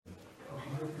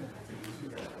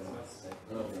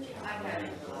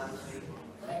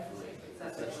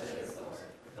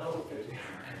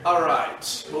All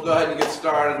right, we'll go ahead and get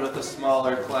started with a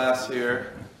smaller class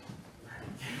here.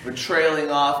 We're trailing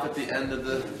off at the end of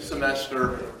the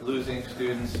semester, losing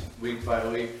students week by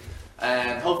week,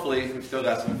 and hopefully we've still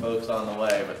got some folks on the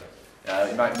way, but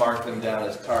you might mark them down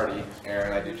as tardy.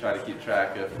 Aaron, I do try to keep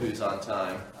track of who's on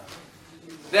time.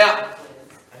 Now,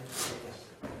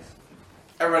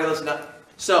 everybody listen up.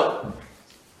 So,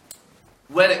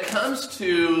 when it comes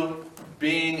to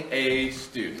being a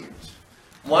student,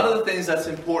 one of the things that's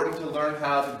important to learn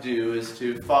how to do is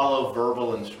to follow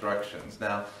verbal instructions.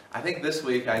 Now, I think this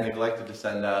week I neglected to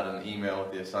send out an email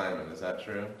with the assignment. Is that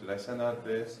true? Did I send out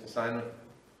the assignment?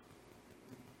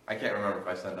 I can't remember if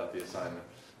I sent out the assignment.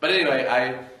 But anyway,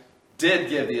 I did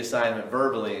give the assignment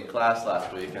verbally in class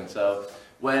last week. And so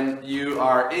when you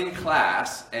are in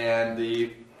class and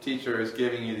the teacher is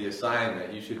giving you the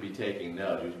assignment, you should be taking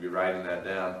notes. You should be writing that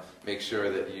down. Make sure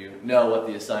that you know what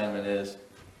the assignment is.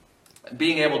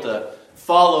 Being able to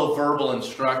follow verbal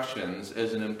instructions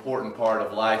is an important part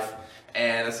of life,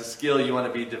 and it's a skill you want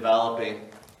to be developing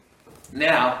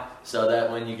now so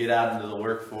that when you get out into the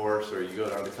workforce or you go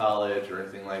down to college or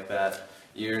anything like that,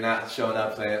 you're not showing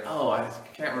up saying, oh, I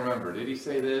can't remember, did he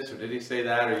say this or did he say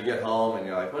that? Or you get home and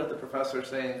you're like, what did the professor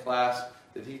say in class?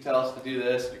 Did he tell us to do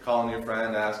this? You're calling your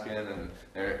friend, asking, and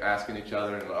they're asking each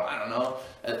other, and I don't know.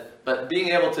 But being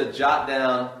able to jot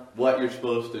down what you're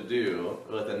supposed to do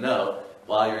with a note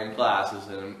while you're in class is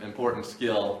an important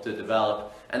skill to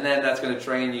develop. And then that's going to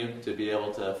train you to be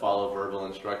able to follow verbal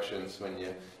instructions when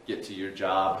you get to your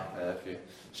job. If you're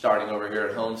starting over here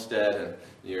at Homestead and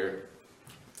your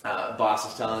boss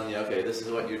is telling you, okay, this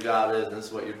is what your job is, and this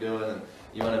is what you're doing, and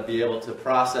you want to be able to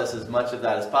process as much of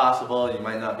that as possible. You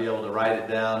might not be able to write it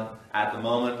down at the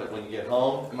moment, but when you get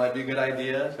home, it might be a good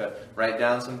idea to write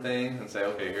down some things and say,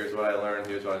 okay, here's what I learned,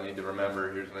 here's what I need to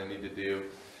remember, here's what I need to do.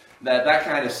 That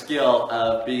kind of skill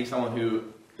of being someone who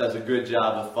does a good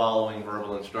job of following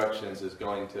verbal instructions is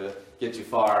going to get you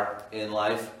far in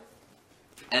life.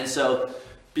 And so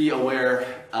be aware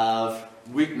of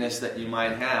weakness that you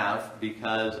might have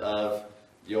because of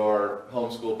your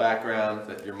homeschool background,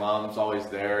 that your mom's always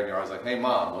there and you're always like, hey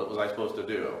mom, what was I supposed to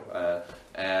do?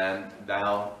 And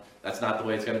now that's not the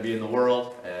way it's going to be in the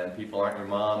world, and people aren't your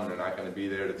mom and they're not going to be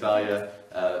there to tell you.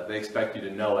 They expect you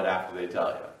to know it after they tell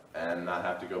you and not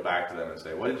have to go back to them and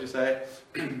say, what did you say?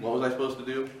 What was I supposed to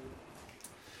do?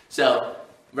 So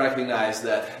recognize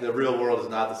that the real world is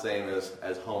not the same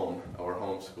as home or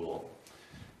homeschool.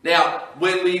 Now,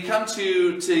 when we come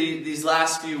to these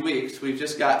last few weeks, we've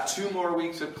just got 2 more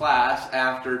weeks of class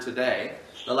after today.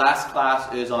 The last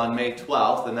class is on May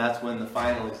 12th, and that's when the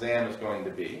final exam is going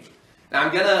to be. Now,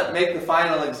 I'm going to make the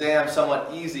final exam somewhat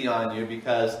easy on you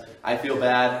because I feel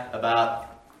bad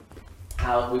about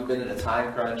how we've been in a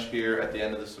time crunch here at the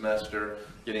end of the semester,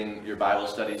 getting your Bible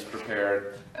studies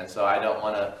prepared, and so I don't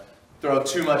want to throw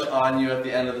too much on you at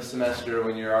the end of the semester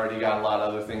when you've already got a lot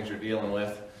of other things you're dealing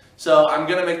with. So I'm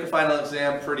going to make the final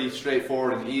exam pretty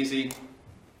straightforward and easy.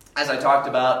 As I talked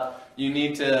about, you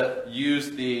need to use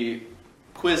the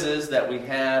quizzes that we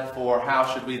had for How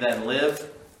Should We Then Live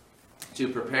to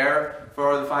prepare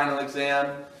for the final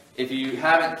exam. If you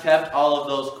haven't kept all of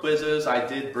those quizzes, I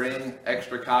did bring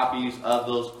extra copies of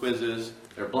those quizzes.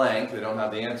 They're blank, they don't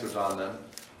have the answers on them,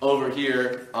 over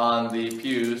here on the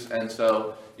pews, and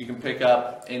so you can pick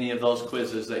up any of those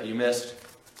quizzes that you missed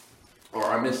or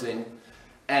are missing.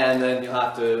 And then you'll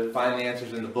have to find the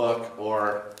answers in the book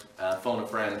or phone a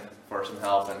friend for some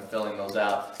help in filling those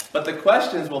out. But the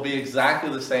questions will be exactly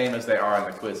the same as they are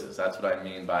in the quizzes. That's what I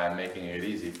mean by making it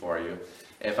easy for you.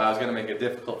 If I was going to make a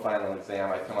difficult final exam,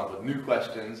 I'd come up with new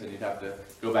questions, and you'd have to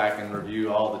go back and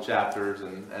review all the chapters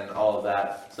and all of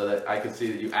that so that I could see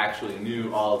that you actually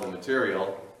knew all of the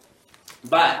material.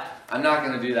 But I'm not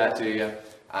going to do that to you.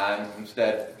 I'm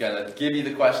instead going to give you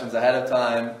the questions ahead of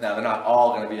time. Now, they're not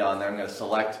all going to be on there. I'm going to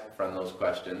select from those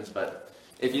questions. But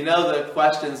if you know the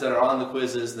questions that are on the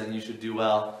quizzes, then you should do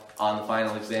well on the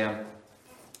final exam.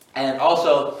 And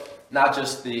also, not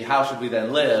just the How Should We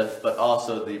Then Live, but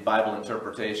also the Bible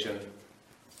interpretation,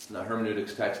 the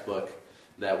hermeneutics textbook,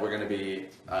 that we're going to be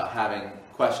having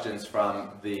questions from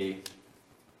the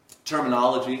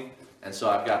terminology. And so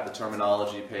I've got the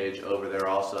terminology page over there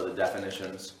also, the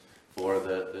definitions for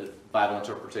the Bible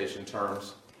interpretation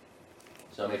terms.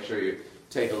 So make sure you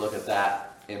take a look at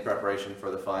that in preparation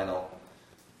for the final.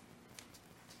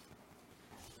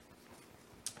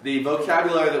 The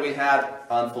vocabulary that we had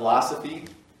on philosophy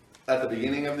at the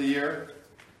beginning of the year,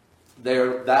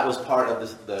 that was part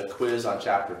of the quiz on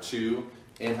chapter 2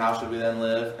 in How Should We Then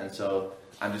Live, and so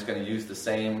I'm just going to use the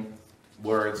same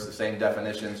words, the same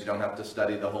definitions. You don't have to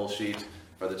study the whole sheet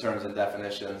for the terms and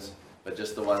definitions, but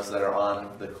just the ones that are on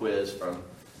the quiz from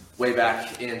way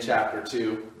back in Chapter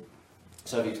 2.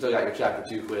 So if you've still got your Chapter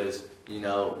 2 quiz, you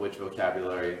know which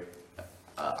vocabulary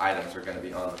items are going to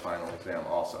be on the final exam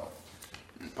also.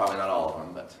 Probably not all of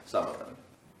them, but some of them.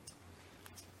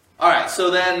 All right, so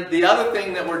then the other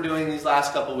thing that we're doing these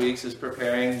last couple weeks is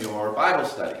preparing your Bible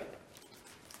study.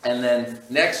 And then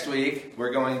next week,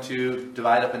 we're going to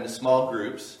divide up into small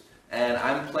groups, and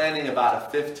I'm planning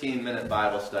about a 15-minute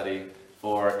Bible study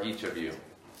for each of you.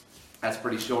 That's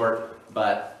pretty short,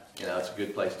 but it's a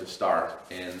good place to start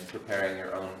in preparing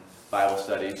your own Bible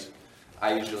studies.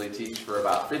 I usually teach for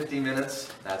about 50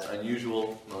 minutes. That's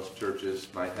unusual. Most churches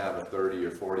might have a 30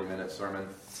 or 40-minute sermon.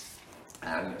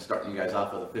 I'm starting you guys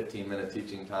off with a 15-minute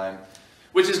teaching time,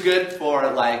 which is good for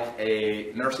like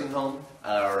a nursing home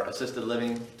or assisted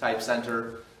living type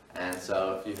center. And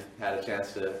so if you had a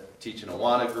chance to teach an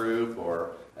Awana group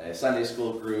or a Sunday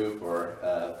school group or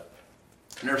a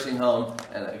nursing home,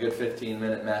 and a good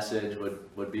 15-minute message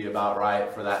would be about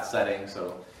right for that setting.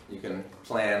 So you can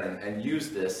plan and use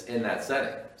this in that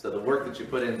setting. So the work that you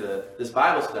put into this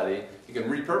Bible study, you can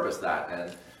repurpose that.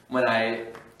 And when I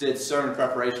did sermon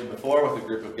preparation before with a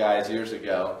group of guys years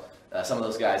ago, some of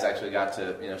those guys actually got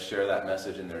to share that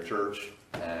message in their church,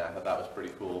 and I thought that was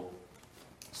pretty cool.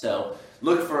 So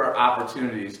look for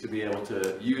opportunities to be able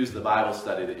to use the Bible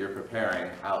study that you're preparing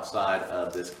outside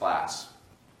of this class.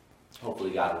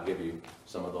 Hopefully God will give you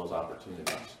some of those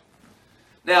opportunities.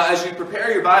 Now, as you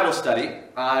prepare your Bible study,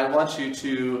 I want you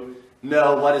to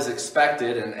know what is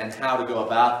expected and how to go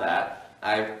about that.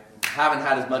 I haven't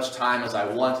had as much time as I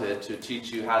wanted to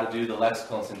teach you how to do the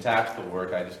lexical and syntactical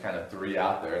work. I just kind of threw you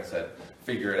out there and said,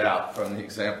 figure it out from the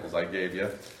examples I gave you.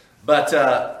 But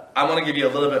I want to give you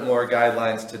a little bit more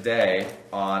guidelines today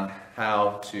on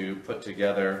how to put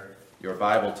together your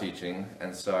Bible teaching.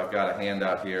 And so I've got a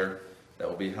handout here that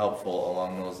will be helpful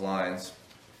along those lines.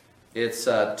 It's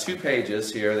 2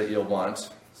 pages here that you'll want,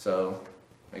 so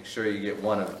make sure you get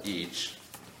one of each.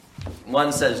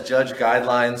 One says Judge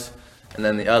Guidelines, and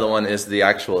then the other one is the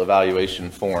actual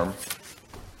evaluation form.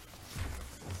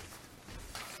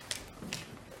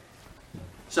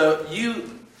 So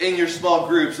you, in your small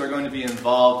groups, are going to be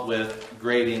involved with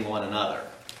grading one another.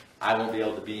 I won't be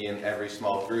able to be in every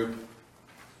small group,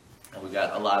 and we've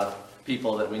got a lot of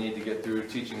people that we need to get through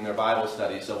teaching their Bible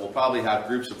study, so we'll probably have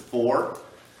groups of 4.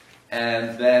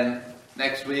 And then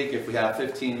next week, if we have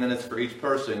 15 minutes for each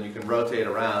person, you can rotate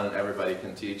around and everybody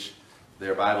can teach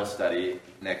their Bible study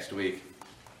next week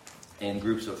in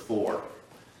groups of 4.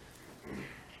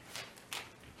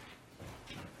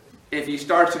 If you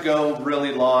start to go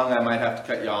really long, I might have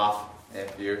to cut you off.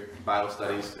 If your Bible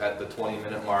study's at the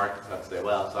 20-minute mark, I have to say,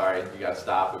 well, sorry, you got to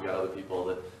stop. We've got other people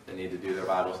that need to do their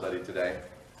Bible study today.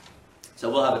 So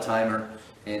we'll have a timer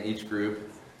in each group.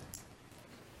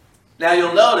 Now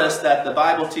you'll notice that the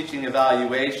Bible teaching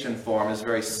evaluation form is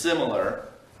very similar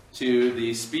to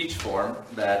the speech form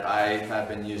that I have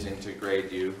been using to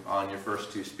grade you on your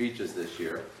first 2 speeches this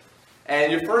year.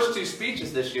 And your first 2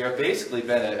 speeches this year have basically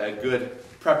been a good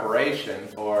preparation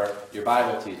for your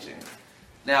Bible teaching.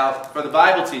 Now, for the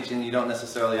Bible teaching, you don't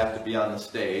necessarily have to be on the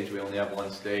stage. We only have one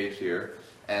stage here.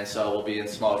 And so we'll be in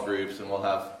small groups, and we'll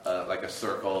have like a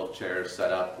circle of chairs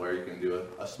set up where you can do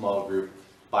a small group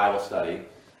Bible study.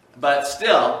 But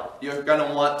still, you're going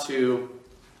to want to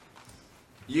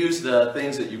use the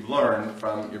things that you've learned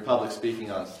from your public speaking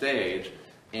on stage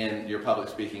in your public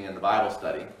speaking in the Bible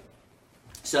study.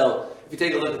 So if you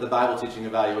take a look at the Bible teaching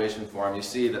evaluation form, you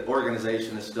see that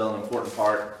organization is still an important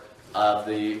part of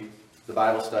the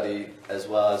Bible study as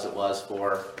well as it was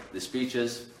for the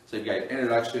speeches. So you've got your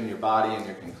introduction, your body, and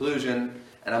your conclusion.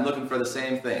 And I'm looking for the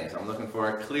same things. I'm looking for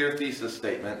a clear thesis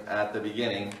statement at the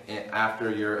beginning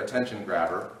after your attention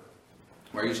grabber,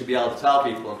 where you should be able to tell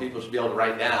people, and people should be able to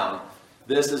write down,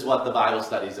 this is what the Bible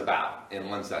study is about in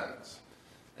one sentence.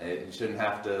 You shouldn't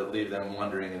have to leave them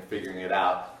wondering and figuring it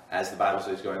out as the Bible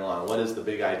study is going along. What is the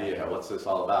big idea? What's this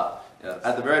all about?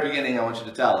 At the very beginning, I want you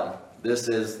to tell them, this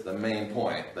is the main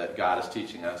point that God is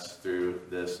teaching us through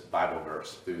this Bible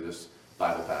verse, through this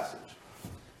Bible passage.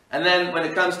 And then when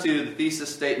it comes to the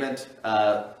thesis statement,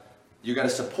 you're going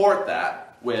to support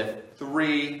that with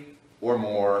 3 or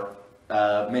more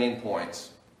main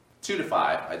points. 2 to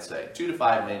 5, I'd say. 2 to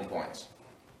 5 main points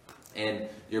in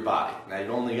your body. Now,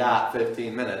 you've only got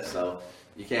 15 minutes, so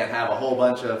you can't have a whole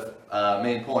bunch of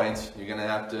main points. You're going to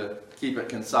have to keep it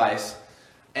concise.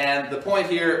 And the point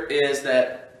here is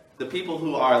that the people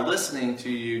who are listening to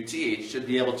you teach should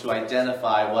be able to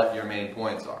identify what your main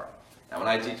points are. Now, when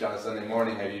I teach on a Sunday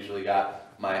morning, I've usually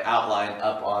got my outline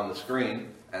up on the screen,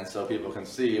 and so people can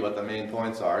see what the main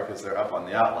points are because they're up on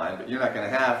the outline, but you're not going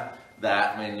to have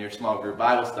that in your small group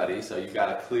Bible study, so you've got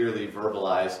to clearly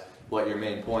verbalize what your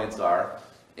main points are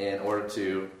in order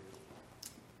to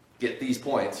get these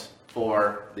points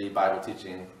for the Bible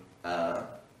teaching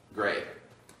grade.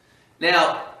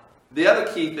 Now, the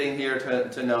other key thing here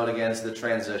to note again is the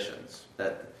transitions,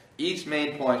 that each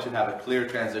main point should have a clear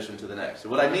transition to the next. So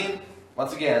what I mean,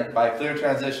 once again, by a clear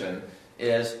transition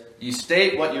is you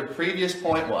state what your previous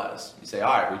point was. You say,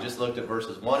 all right, we just looked at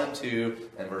verses 1 and 2,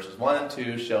 and verses 1 and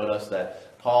 2 showed us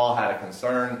that Paul had a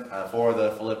concern for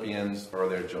the Philippians for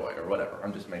their joy, or whatever.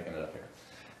 I'm just making it up here.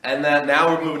 And then now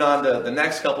we're moving on to the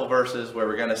next couple verses where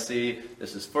we're going to see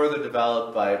this is further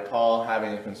developed by Paul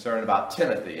having a concern about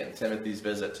Timothy and Timothy's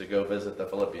visit to go visit the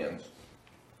Philippians.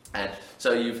 And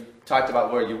so you've talked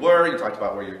about where you were, you talked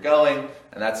about where you're going,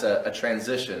 and that's a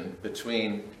transition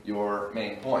between your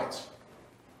main points.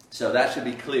 So that should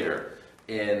be clear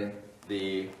in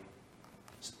the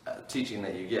teaching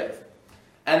that you give.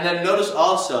 And then notice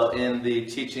also in the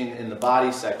teaching in the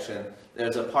body section,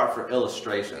 there's a part for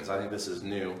illustrations. I think this is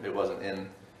new. It wasn't in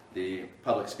the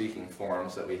public speaking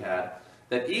forums that we had.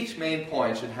 That each main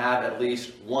point should have at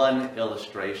least one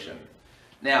illustration.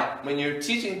 Now, when you're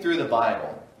teaching through the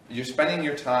Bible, you're spending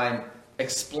your time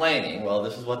explaining, well,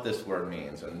 this is what this word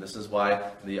means, and this is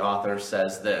why the author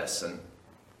says this, and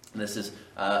this is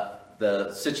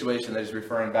the situation that he's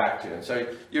referring back to. And so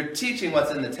you're teaching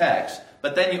what's in the text,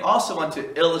 but then you also want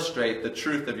to illustrate the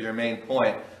truth of your main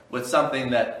point with something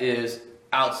that is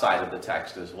outside of the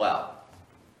text as well.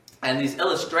 And these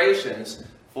illustrations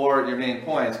for your main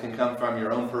points can come from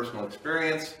your own personal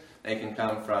experience, they can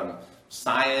come from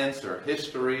science or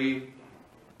history,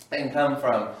 they can come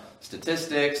from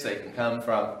statistics, they can come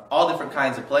from all different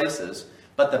kinds of places,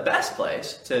 but the best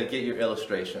place to get your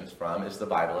illustrations from is the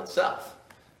Bible itself.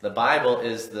 The Bible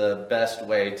is the best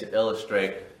way to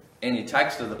illustrate any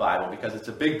text of the Bible because it's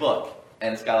a big book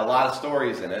and it's got a lot of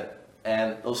stories in it.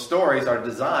 And those stories are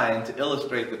designed to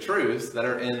illustrate the truths that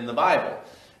are in the Bible.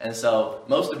 And so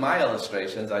most of my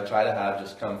illustrations I try to have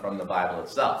just come from the Bible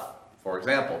itself. For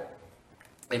example,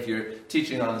 if you're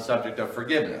teaching on the subject of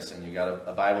forgiveness, and you got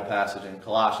a Bible passage in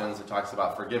Colossians that talks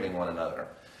about forgiving one another,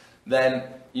 then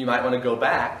you might want to go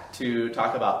back to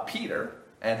talk about Peter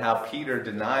and how Peter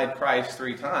denied Christ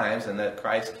 3 times and that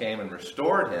Christ came and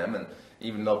restored him. And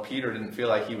even though Peter didn't feel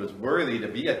like he was worthy to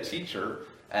be a teacher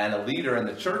and a leader in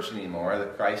the church anymore,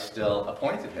 that Christ still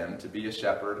appointed him to be a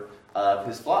shepherd of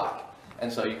his flock.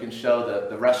 And so you can show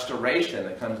the restoration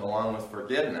that comes along with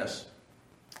forgiveness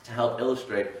to help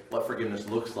illustrate what forgiveness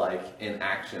looks like in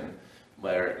action,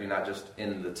 where you're not just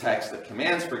in the text that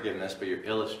commands forgiveness, but you're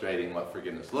illustrating what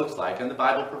forgiveness looks like. And the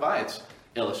Bible provides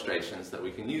illustrations that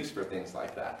we can use for things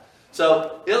like that.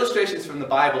 So illustrations from the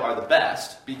Bible are the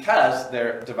best because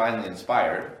they're divinely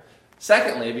inspired.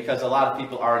 Secondly, because a lot of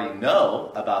people already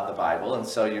know about the Bible, and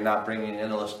so you're not bringing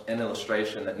in an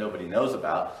illustration that nobody knows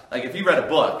about. Like if you read a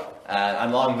book, a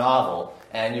long novel,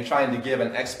 and you're trying to give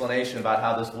an explanation about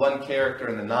how this one character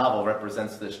in the novel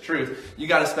represents this truth, you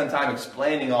got to spend time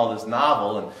explaining all this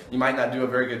novel, and you might not do a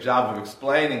very good job of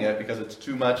explaining it because it's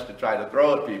too much to try to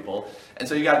throw at people. And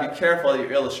so you got to be careful that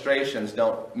your illustrations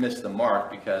don't miss the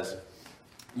mark because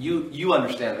you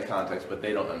understand the context, but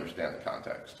they don't understand the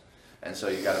context. And so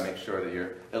you got to make sure that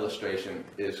your illustration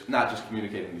is not just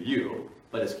communicating to you,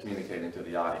 but is communicating to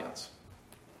the audience.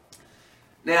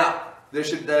 Now, there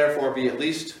should therefore be at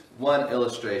least one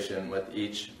illustration with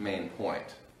each main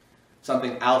point.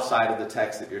 Something outside of the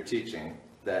text that you're teaching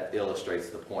that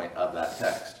illustrates the point of that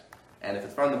text. And if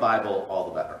it's from the Bible, all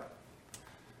the better.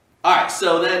 Alright,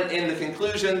 so then in the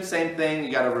conclusion, same thing.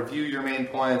 You got to review your main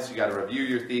points, you got to review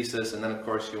your thesis, and then of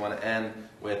course you want to end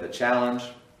with a challenge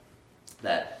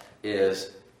that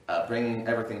is bringing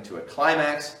everything to a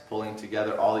climax, pulling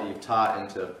together all that you've taught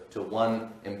into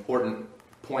one important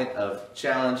point of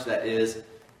challenge that is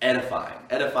edifying.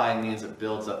 Edifying means it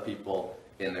builds up people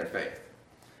in their faith.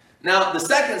 Now, the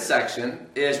second section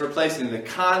is replacing the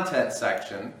content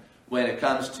section when it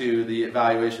comes to the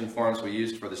evaluation forms we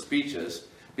used for the speeches,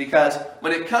 because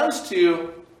when it comes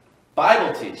to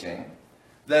Bible teaching,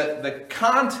 the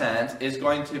content is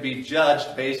going to be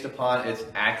judged based upon its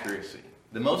accuracy.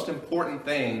 The most important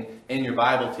thing in your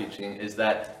Bible teaching is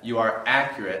that you are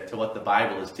accurate to what the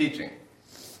Bible is teaching.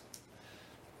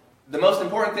 The most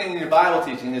important thing in your Bible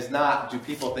teaching is not, do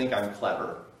people think I'm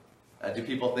clever? Do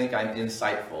people think I'm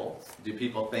insightful? Do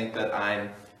people think that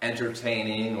I'm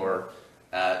entertaining or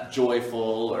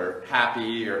joyful or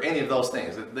happy or any of those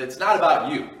things? It's not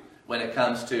about you when it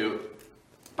comes to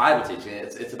Bible teaching.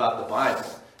 It's about the Bible.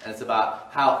 And it's about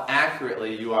how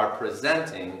accurately you are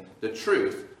presenting the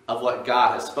truth of what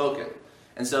God has spoken.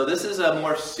 And so this is a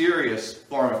more serious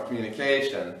form of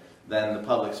communication than the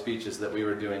public speeches that we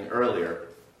were doing earlier.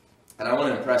 And I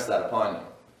want to impress that upon you.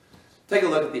 Take a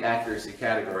look at the accuracy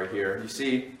category here. You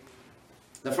see,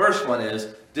 the first one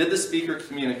is, did the speaker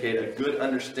communicate a good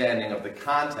understanding of the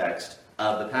context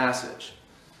of the passage?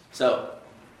 So,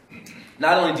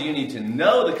 not only do you need to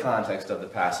know the context of the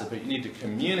passage, but you need to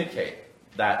communicate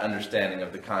that understanding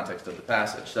of the context of the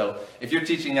passage. So, if you're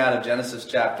teaching out of Genesis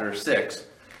chapter 6,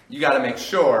 you got to make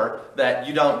sure that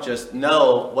you don't just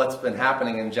know what's been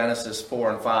happening in Genesis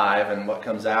 4 and 5 and what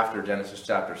comes after Genesis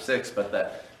chapter 6, but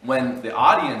that when the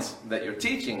audience that you're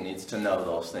teaching needs to know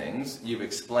those things, you've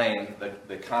explained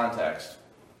the context.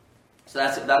 So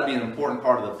that'll be an important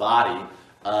part of the body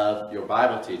of your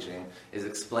Bible teaching, is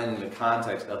explaining the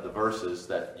context of the verses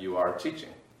that you are teaching.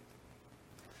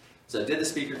 So did the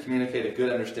speaker communicate a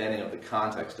good understanding of the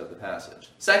context of the passage?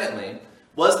 Secondly,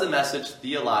 was the message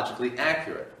theologically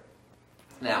accurate?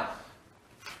 Now,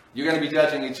 you're going to be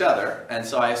judging each other, and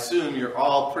so I assume you're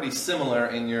all pretty similar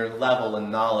in your level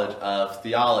and knowledge of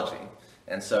theology.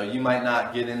 And so you might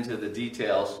not get into the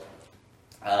details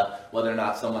whether or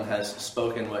not someone has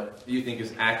spoken what you think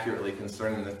is accurately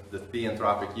concerning the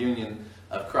theanthropic union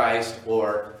of Christ,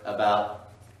 or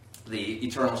about the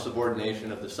eternal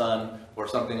subordination of the Son, or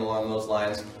something along those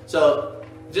lines. So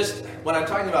just when I'm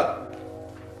talking about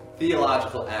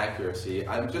theological accuracy,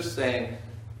 I'm just saying,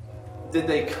 did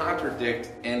they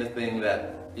contradict anything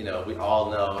that we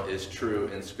all know is true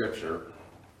in Scripture,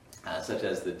 such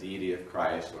as the deity of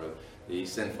Christ or the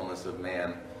sinfulness of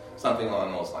man, something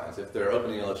along those lines? If their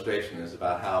opening illustration is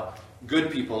about how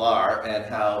good people are and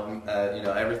how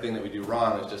everything that we do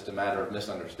wrong is just a matter of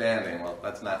misunderstanding, well,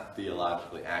 that's not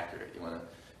theologically accurate. You want to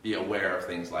be aware of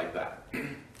things like that.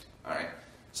 All right.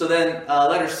 So then,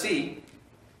 letter C,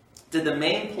 did the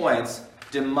main points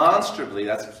demonstrably,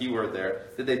 that's a key word there,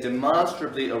 did they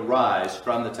demonstrably arise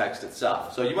from the text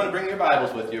itself? So you want to bring your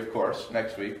Bibles with you, of course,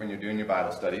 next week when you're doing your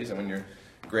Bible studies and when you're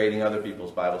grading other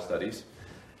people's Bible studies.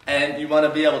 And you want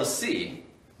to be able to see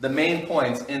the main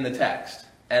points in the text.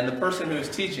 And the person who is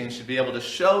teaching should be able to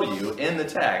show you in the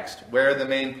text where the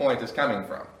main point is coming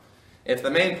from. If the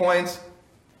main points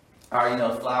are,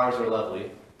 flowers are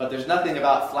lovely, but there's nothing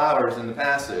about flowers in the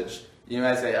passage, you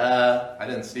might say, I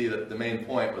didn't see that the main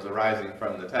point was arising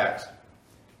from the text.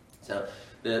 So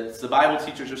it's the Bible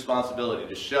teacher's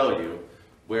responsibility to show you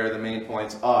where the main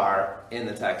points are in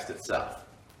the text itself.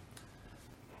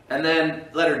 And then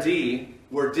letter D,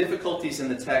 were difficulties in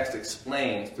the text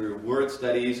explained through word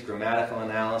studies, grammatical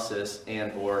analysis,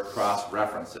 and or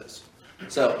cross-references?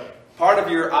 So part of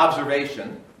your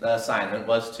observation assignment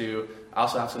was to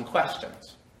also have some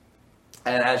questions.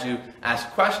 And as you ask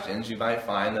questions, you might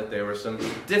find that there were some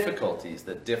difficulties,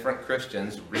 that different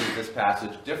Christians read this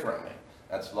passage differently.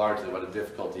 That's largely what a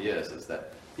difficulty is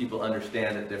that people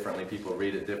understand it differently, people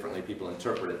read it differently, people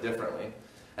interpret it differently.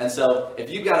 And so if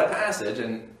you've got a passage,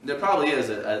 and there probably is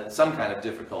some kind of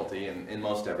difficulty in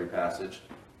most every passage,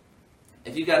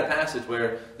 if you've got a passage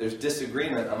where there's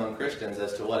disagreement among Christians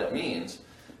as to what it means,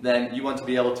 then you want to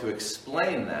be able to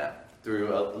explain that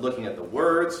through looking at the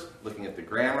words, looking at the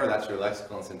grammar, that's your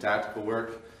lexical and syntactical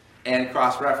work, and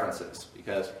cross-references,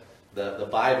 because the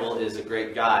Bible is a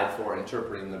great guide for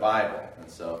interpreting the Bible. And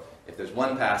so if there's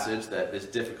one passage that is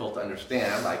difficult to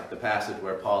understand, like the passage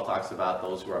where Paul talks about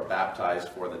those who are baptized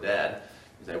for the dead,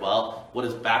 you say, well, what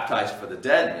does baptized for the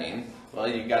dead mean? Well,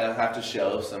 you've got to have to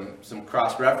show some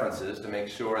cross-references to make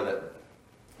sure that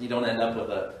you don't end up with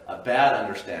a bad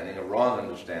understanding, a wrong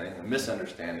understanding, a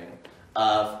misunderstanding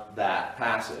of that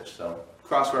passage. So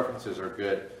cross-references are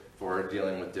good for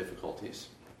dealing with difficulties.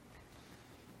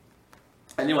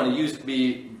 And you want to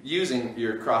be using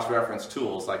your cross-reference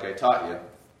tools like I taught you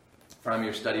from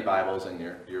your study Bibles and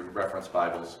your reference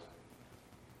Bibles.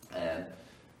 And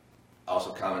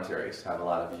also commentaries have a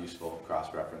lot of useful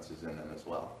cross-references in them as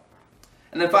well.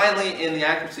 And then finally, in the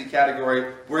accuracy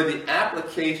category, were the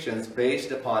applications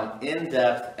based upon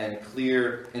in-depth and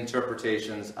clear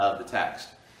interpretations of the text.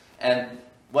 And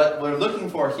what we're looking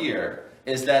for here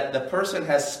is that the person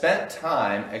has spent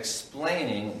time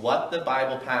explaining what the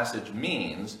Bible passage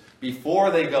means before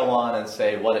they go on and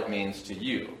say what it means to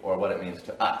you or what it means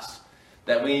to us.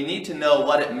 That we need to know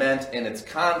what it meant in its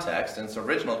context, in its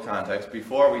original context,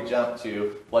 before we jump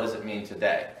to what does it mean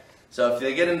today. So if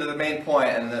they get into the main point,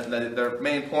 and their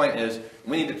main point is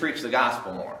we need to preach the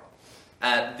gospel more,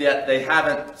 yet they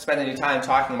haven't spent any time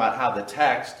talking about how the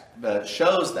text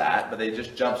shows that, but they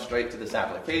just jump straight to this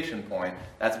application point,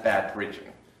 that's bad preaching.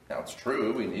 Now it's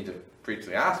true, we need to preach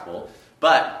the gospel,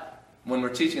 but when we're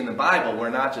teaching the Bible, we're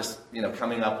not just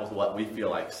coming up with what we feel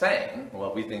like saying,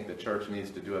 what we think the church needs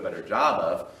to do a better job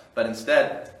of, but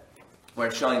instead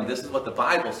we're showing this is what the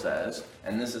Bible says,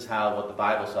 and this is how what the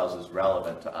Bible says is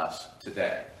relevant to us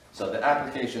today. So the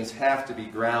applications have to be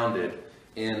grounded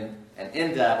in an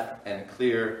in-depth and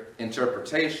clear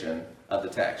interpretation of the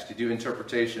text. You do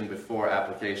interpretation before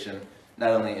application,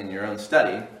 not only in your own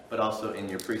study, but also in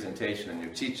your presentation and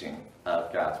your teaching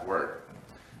of God's Word.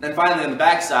 Then finally, on the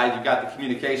back side, you've got the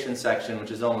communication section,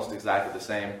 which is almost exactly the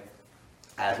same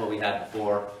as what we had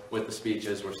before with the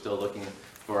speeches. We're still looking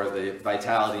for the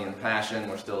vitality and passion.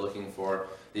 We're still looking for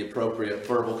the appropriate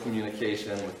verbal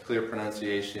communication with clear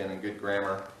pronunciation and good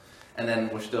grammar. And then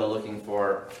we're still looking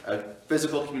for a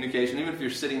physical communication. Even if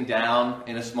you're sitting down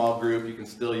in a small group, you can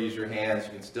still use your hands.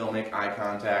 You can still make eye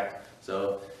contact.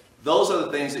 So those are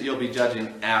the things that you'll be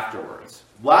judging afterwards.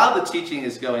 While the teaching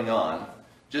is going on,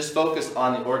 just focus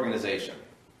on the organization.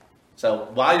 So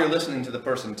while you're listening to the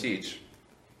person teach,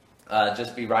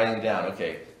 just be writing down,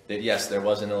 okay, that yes, there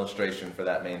was an illustration for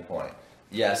that main point.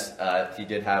 Yes, he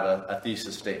did have a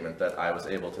thesis statement that I was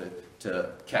able to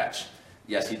catch.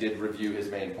 Yes, he did review his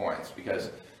main points,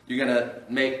 because you're going to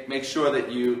make sure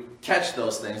that you catch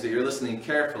those things, that you're listening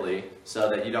carefully, so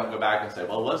that you don't go back and say,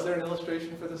 well, was there an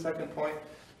illustration for the second point?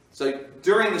 So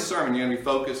during the sermon, you're going to be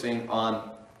focusing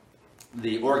on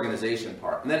the organization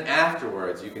part. And then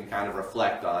afterwards, you can kind of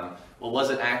reflect on, well, was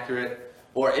it accurate?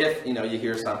 Or if, you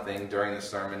hear something during the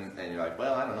sermon and you're like,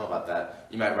 well, I don't know about that,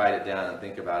 you might write it down and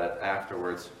think about it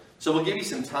afterwards. So we'll give you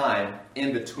some time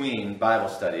in between Bible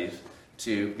studies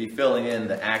to be filling in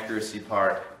the accuracy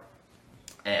part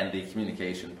and the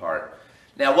communication part.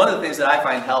 Now, one of the things that I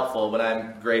find helpful when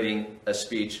I'm grading a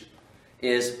speech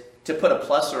is to put a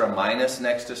plus or a minus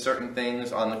next to certain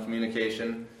things on the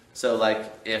communication. So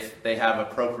like if they have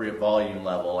appropriate volume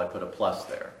level, I put a plus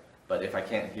there. But if I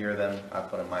can't hear them, I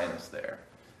put a minus there.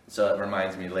 So it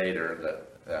reminds me later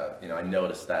that I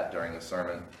noticed that during the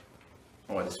sermon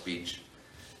or the speech.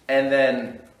 And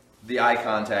then the eye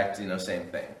contact, same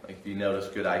thing. Like if you notice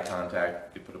good eye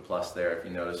contact, you put a plus there. If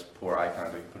you notice poor eye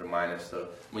contact, you put a minus. So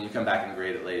when you come back and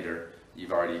grade it later,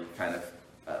 you've already kind of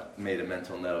made a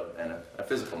mental note and a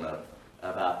physical note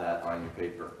about that on your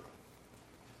paper.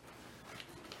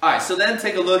 All right, so then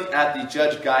take a look at the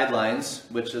judge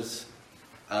guidelines, which is,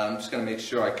 I'm just going to make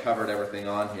sure I covered everything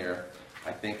on here.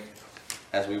 I think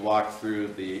as we walk through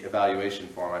the evaluation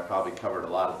form, I probably covered a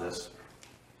lot of this.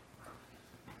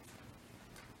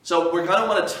 So we're going to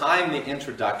want to time the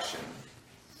introduction,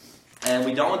 and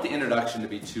we don't want the introduction to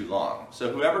be too long.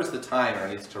 So whoever's the timer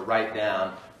needs to write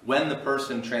down when the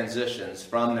person transitions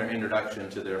from their introduction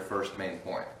to their first main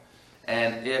point.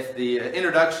 And if the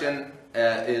introduction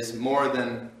is more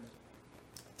than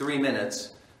 3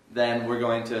 minutes, then we're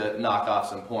going to knock off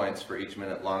some points for each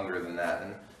minute longer than that,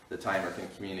 and the timer can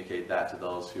communicate that to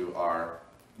those who are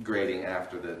grading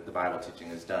after the Bible teaching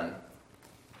is done.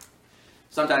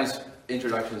 Sometimes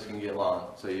introductions can get long,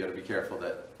 so you got to be careful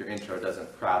that your intro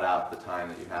doesn't crowd out the time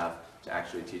that you have to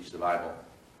actually teach the Bible.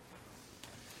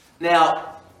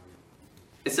 Now,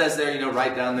 it says there,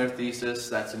 write down their thesis.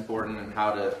 That's important,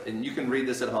 and you can read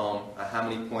this at home, how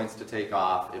many points to take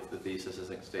off if the thesis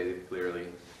isn't stated clearly.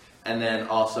 And then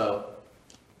also,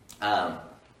 some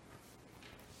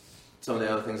of the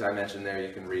other things I mentioned there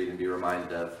you can read and be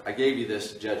reminded of. I gave you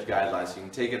this judge guideline so you can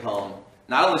take it home,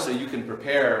 not only so you can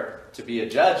prepare to be a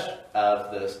judge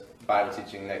of this Bible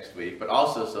teaching next week, but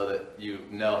also so that you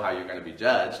know how you're going to be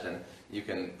judged, and you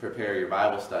can prepare your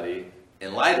Bible study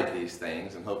in light of these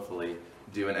things and hopefully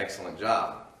do an excellent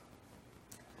job.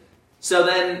 So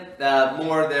then,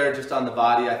 more there just on the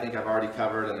body, I think I've already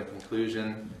covered in the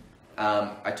conclusion.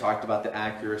 I talked about the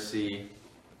accuracy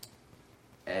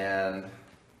and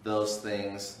those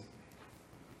things.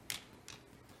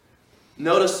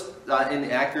 Notice in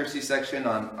the accuracy section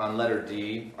on letter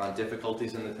D, on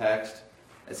difficulties in the text,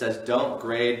 it says don't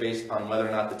grade based on whether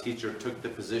or not the teacher took the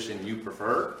position you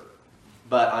prefer,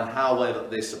 but on how well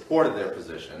they supported their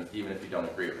position, even if you don't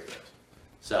agree with it.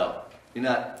 So you're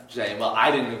not saying, well,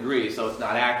 I didn't agree, so it's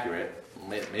not accurate.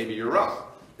 Maybe you're wrong.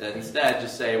 Then instead,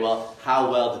 just say, well, how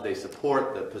well did they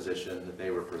support the position that they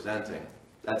were presenting?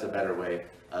 That's a better way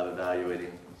of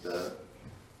evaluating the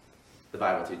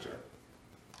Bible teacher.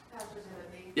 Pastor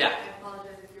Timothy, yeah. I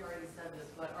apologize if you already said this,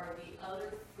 but are the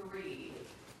other three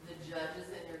the judges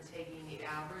and you're taking the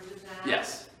averages out?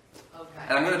 Yes. Okay.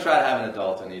 And I'm going to try to have an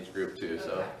adult in each group too,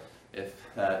 so okay. if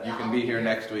you can be here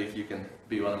next week, you can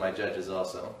be one of my judges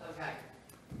also. Okay.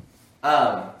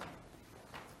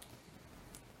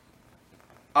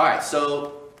 All right,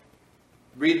 so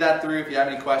read that through. If you have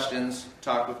any questions,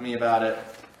 talk with me about it.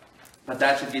 But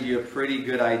that should give you a pretty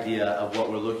good idea of what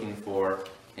we're looking for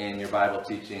in your Bible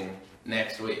teaching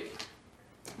next week.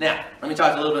 Now, let me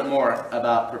talk a little bit more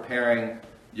about preparing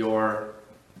your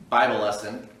Bible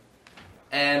lesson.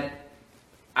 And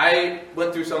I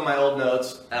went through some of my old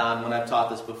notes when I've taught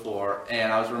this before,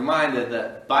 and I was reminded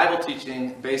that Bible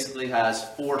teaching basically has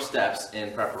 4 steps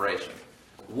in preparation.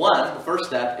 One, the first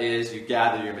step is you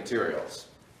gather your materials.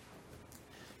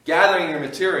 Gathering your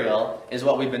material is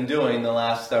what we've been doing the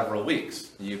last several weeks.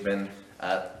 You've been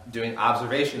doing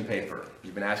observation paper.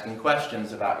 You've been asking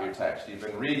questions about your text. You've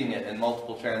been reading it in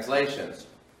multiple translations.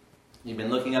 You've been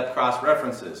looking up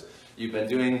cross-references. You've been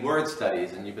doing word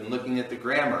studies, and you've been looking at the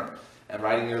grammar and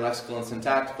writing your lexical and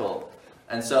syntactical.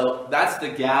 And so that's the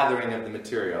gathering of the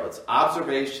material. It's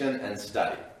observation and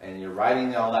study, and you're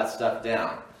writing all that stuff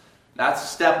down. That's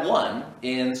step 1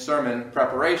 in sermon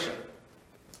preparation.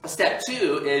 Step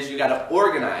 2 is you got to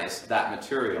organize that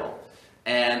material,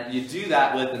 and you do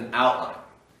that with an outline.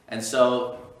 And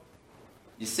so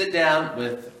you sit down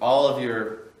with all of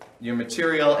your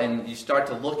material, and you start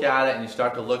to look at it, and you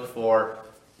start to look for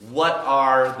what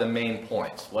are the main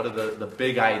points? What are the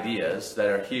big ideas that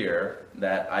are here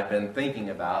that I've been thinking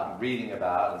about, and reading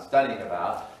about, and studying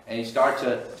about, and you start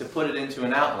to put it into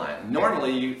an outline.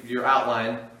 Normally, your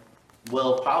outline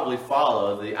will probably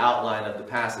follow the outline of the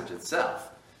passage itself,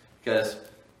 because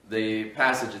the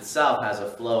passage itself has a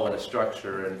flow and a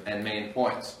structure and main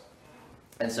points.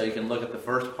 And so you can look at the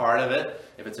first part of it.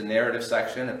 If it's a narrative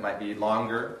section, it might be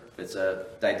longer. If it's a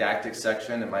didactic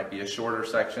section, it might be a shorter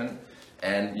section.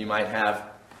 And you might have,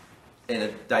 in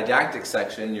a didactic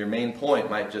section, your main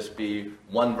point might just be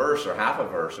one verse or half a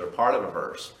verse or part of a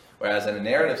verse. Whereas in a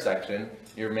narrative section,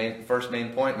 your first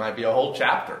main point might be a whole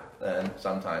chapter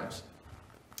sometimes.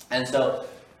 And so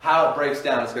how it breaks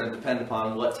down is going to depend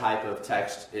upon what type of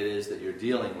text it is that you're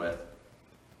dealing with.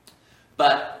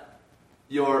 But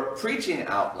your preaching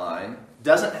outline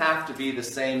doesn't have to be the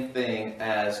same thing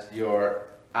as your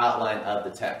outline of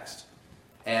the text.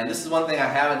 And this is one thing I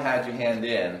haven't had you hand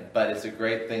in, but it's a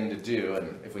great thing to do,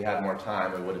 and if we had more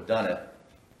time, we would have done it,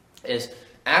 is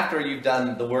after you've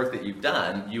done the work that you've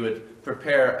done, you would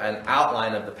prepare an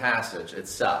outline of the passage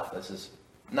itself. This is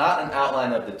not an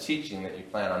outline of the teaching that you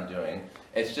plan on doing.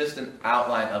 It's just an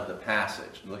outline of the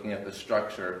passage, looking at the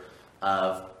structure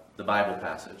of the Bible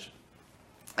passage.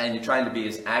 And you're trying to be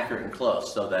as accurate and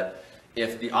close so that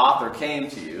if the author came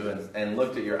to you and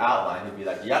looked at your outline, he'd be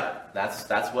like, yep,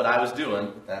 that's what I was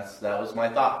doing. That was my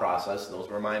thought process. Those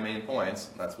were my main points.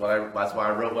 That's why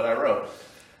I wrote what I wrote.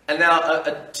 And now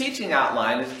a teaching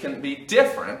outline can be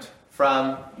different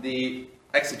from the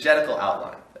exegetical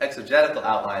outline. The exegetical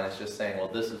outline is just saying, well,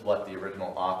 this is what the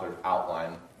original author's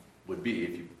outline would be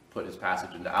if you put his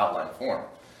passage into outline form.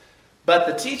 But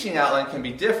the teaching outline can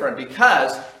be different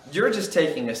because you're just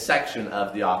taking a section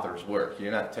of the author's work.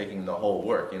 You're not taking the whole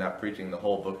work. You're not preaching the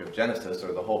whole book of Genesis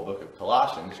or the whole book of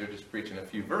Colossians. You're just preaching a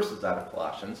few verses out of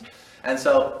Colossians. And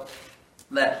so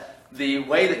the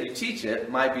way that you teach it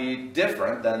might be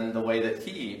different than the way that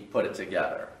he put it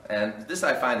together. And this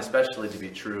I find especially to be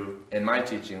true in my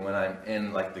teaching when I'm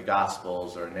in like the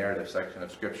Gospels or narrative section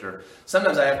of Scripture.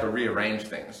 Sometimes I have to rearrange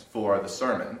things for the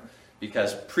sermon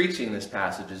because preaching this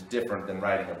passage is different than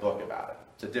writing a book about it.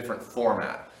 It's a different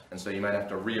format. And so you might have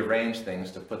to rearrange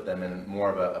things to put them in more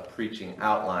of a preaching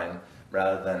outline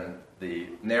rather than the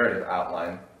narrative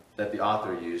outline that the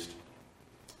author used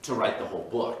to write the whole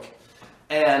book.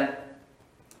 And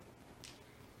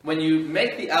when you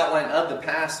make the outline of the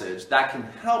passage, that can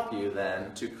help you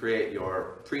then to create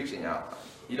your preaching outline.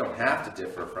 You don't have to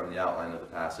differ from the outline of the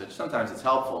passage. Sometimes it's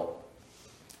helpful.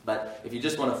 But if you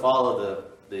just want to follow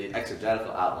the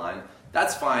exegetical outline,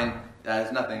 that's fine.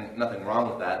 There's nothing wrong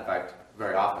with that. In fact,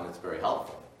 very often it's very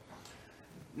helpful.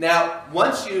 Now,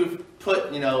 once you've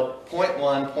put, point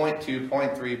 1, point 2,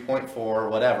 point 3, point 4,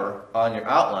 whatever, on your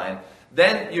outline,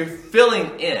 then you're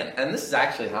filling in, and this is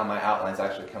actually how my outlines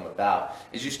actually come about,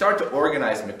 is you start to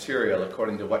organize material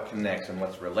according to what connects and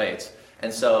what relates.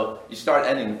 And so you start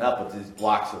ending up with these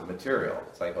blocks of material.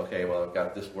 It's like, okay, well, I've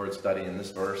got this word study in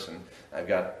this verse, and I've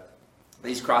got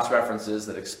these cross-references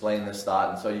that explain this thought,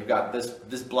 and so you've got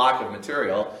this block of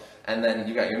material, and then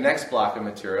you've got your next block of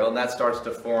material, and that starts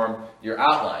to form your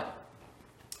outline.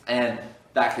 And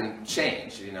that can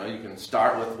change. You can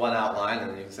start with one outline,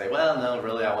 and then you can say, well, no,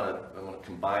 really, I want to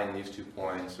combine these 2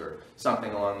 points, or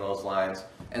something along those lines.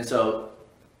 And so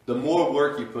the more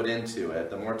work you put into it,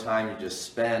 the more time you just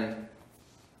spend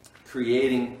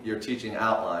creating your teaching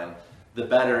outline, the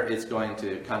better it's going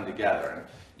to come together. And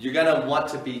you're going to want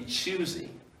to be choosy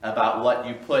about what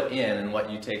you put in and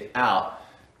what you take out.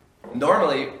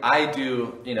 Normally, I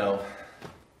do,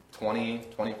 20,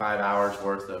 25 hours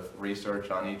worth of research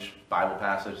on each Bible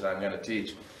passage that I'm going to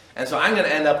teach. And so I'm going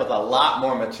to end up with a lot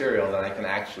more material than I can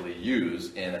actually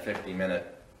use in a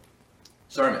 50-minute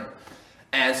sermon.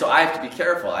 And so I have to be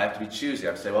careful. I have to be choosy.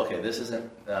 I have to say, well, okay, this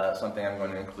isn't something I'm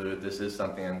going to include. This is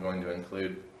something I'm going to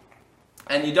include.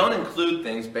 And you don't include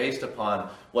things based upon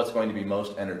what's going to be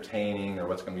most entertaining or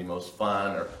what's going to be most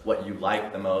fun or what you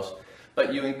like the most.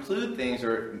 But you include things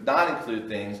or not include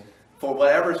things for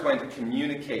whatever is going to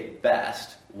communicate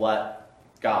best what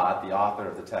God, the author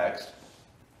of the text,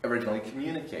 originally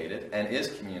communicated and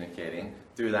is communicating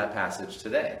through that passage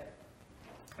today.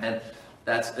 And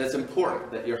it's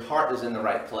important that your heart is in the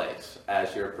right place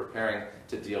as you're preparing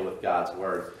to deal with God's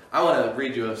Word. I want to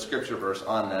read you a scripture verse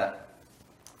on that.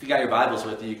 If you got your Bibles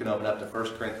with you, you can open up to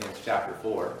 1 Corinthians chapter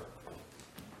 4.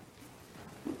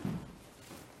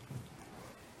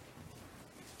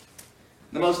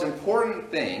 The most important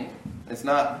thing, it's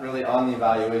not really on the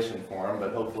evaluation form,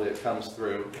 but hopefully it comes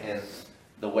through in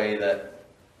the way that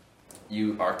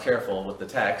you are careful with the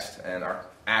text and are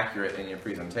accurate in your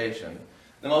presentation.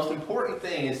 The most important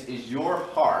thing is your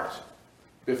heart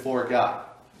before God.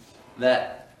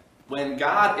 That when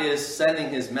God is sending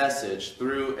His message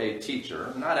through a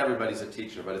teacher, not everybody's a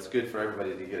teacher, but it's good for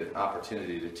everybody to get an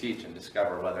opportunity to teach and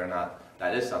discover whether or not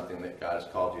that is something that God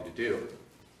has called you to do.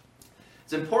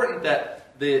 It's important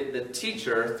that the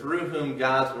teacher through whom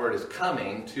God's Word is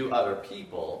coming to other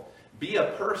people be a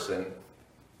person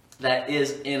that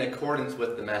is in accordance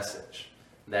with the message.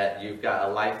 That you've got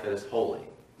a life that is holy.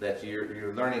 That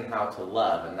you're learning how to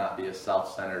love and not be a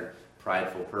self-centered,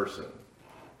 prideful person.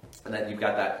 And that you've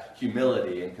got that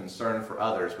humility and concern for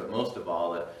others, but most of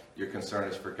all, that your concern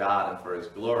is for God and for His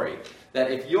glory. That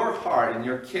if your heart and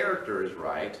your character is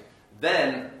right,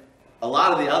 then a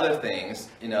lot of the other things,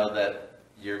 that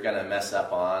you're going to mess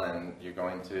up on and you're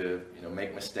going to,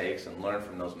 make mistakes and learn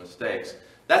from those mistakes,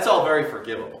 that's all very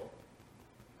forgivable.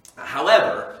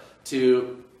 However,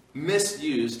 to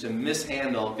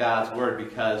mishandle God's Word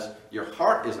because your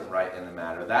heart isn't right in the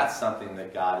matter, that's something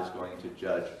that God is going to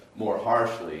judge more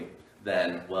harshly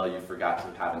than, well, you forgot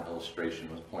to have an illustration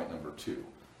with point number 2,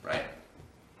 right?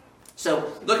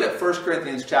 So look at 1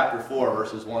 Corinthians chapter 4,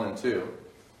 verses 1 and 2.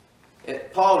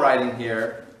 Paul writing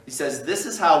here, he says, "This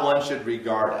is how one should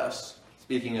regard us,"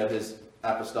 speaking of his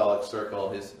apostolic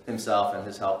circle, himself and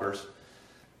his helpers,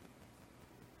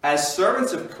 "as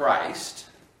servants of Christ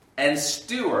and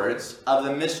stewards of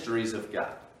the mysteries of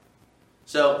God."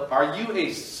 So, are you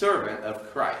a servant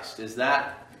of Christ? Is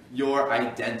that your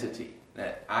identity?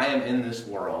 That I am in this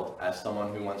world as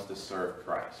someone who wants to serve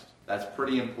Christ. That's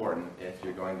pretty important if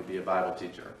you're going to be a Bible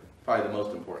teacher. Probably the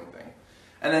most important thing.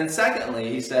 And then secondly,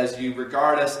 he says, you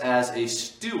regard us as a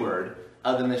steward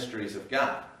of the mysteries of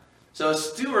God. So a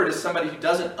steward is somebody who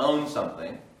doesn't own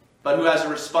something, but who has a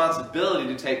responsibility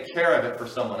to take care of it for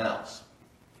someone else.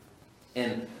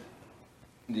 In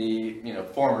the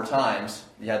former times,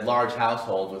 you had large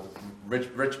households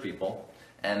with rich people,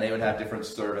 and they would have different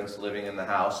servants living in the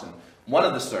house. And one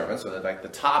of the servants, or like the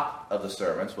top of the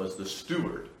servants, was the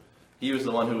steward. He was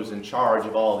the one who was in charge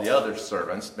of all the other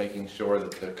servants, making sure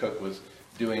that the cook was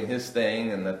doing his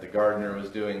thing, and that the gardener was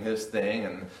doing his thing,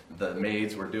 and the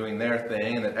maids were doing their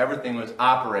thing, and that everything was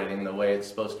operating the way it's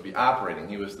supposed to be operating.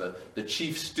 He was the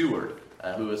chief steward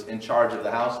who was in charge of the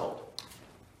household.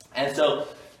 And so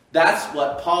that's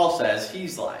what Paul says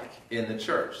he's like in the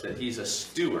church, that he's a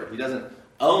steward. He doesn't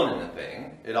own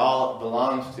anything. It all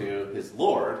belongs to his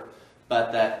Lord,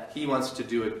 but that he wants to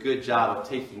do a good job of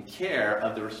taking care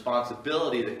of the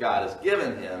responsibility that God has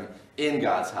given him in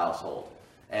God's household.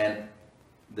 And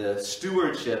the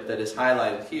stewardship that is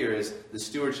highlighted here is the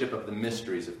stewardship of the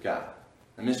mysteries of God.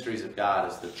 The mysteries of God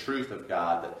is the truth of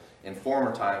God that in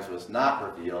former times was not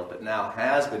revealed, but now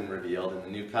has been revealed in the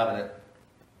new covenant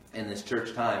in this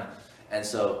church time. And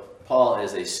so Paul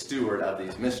is a steward of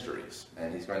these mysteries,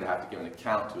 and he's going to have to give an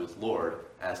account to his Lord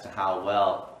as to how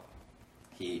well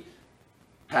he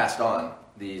passed on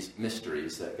these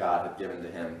mysteries that God had given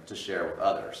to him to share with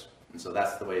others. And so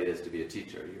that's the way it is to be a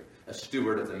teacher. You're a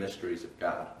steward of the mysteries of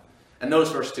God. And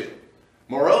notice verse 2.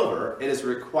 "Moreover, it is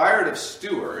required of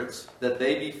stewards that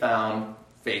they be found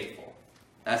faithful."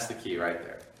 That's the key right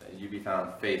there, that you be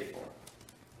found faithful.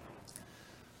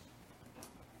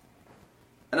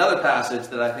 Another passage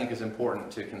that I think is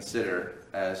important to consider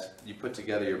as you put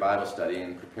together your Bible study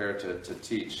and prepare to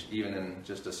teach, even in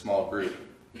just a small group,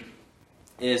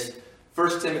 is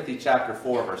 1 Timothy chapter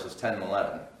 4, verses 10 and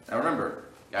 11. Now remember,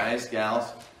 guys,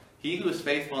 gals, he who is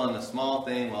faithful in a small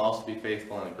thing will also be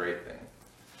faithful in a great thing.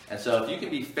 And so if you can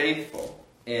be faithful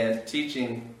in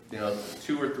teaching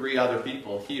 2 or 3 other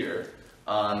people here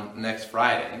on next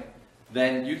Friday,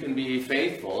 then you can be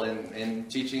faithful in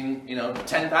teaching,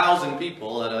 10,000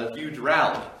 people at a huge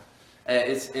rally.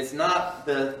 It's not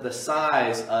the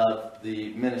size of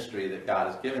the ministry that God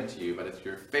has given to you, but it's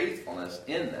your faithfulness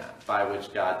in that by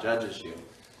which God judges you.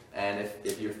 And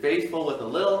if you're faithful with a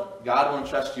little, God will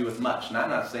entrust you with much. And I'm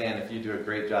not saying if you do a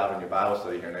great job in your Bible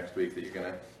study here next week that you're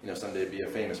going to, someday be a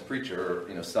famous preacher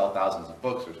or, sell thousands of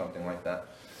books or something like that.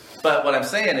 But what I'm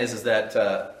saying is that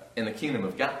in the kingdom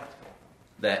of God,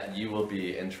 that you will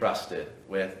be entrusted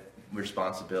with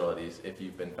responsibilities if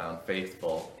you've been found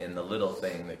faithful in the little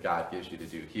thing that God gives you to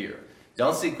do here.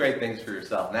 Don't seek great things for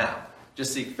yourself now.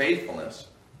 Just seek faithfulness.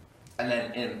 And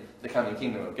then in the coming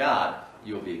kingdom of God,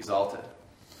 you will be exalted.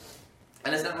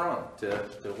 And it's not wrong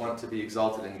to want to be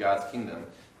exalted in God's kingdom,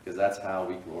 because that's how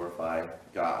we glorify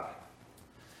God.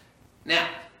 Now,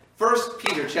 1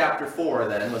 Peter chapter 4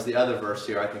 then was the other verse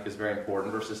here I think is very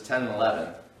important, verses 10 and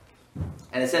 11.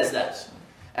 And it says this: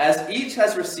 "As each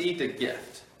has received a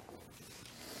gift,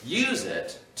 use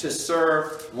it to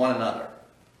serve one another."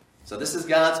 So this is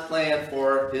God's plan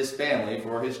for his family,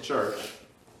 for his church.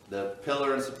 The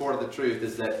pillar and support of the truth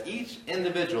is that each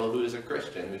individual who is a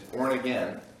Christian, who's born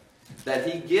again, that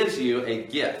he gives you a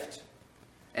gift.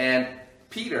 And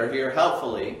Peter here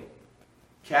helpfully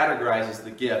categorizes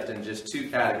the gift in just two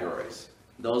categories: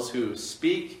 those who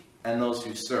speak and those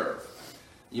who serve.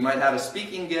 You might have a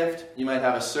speaking gift, you might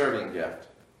have a serving gift.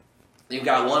 You've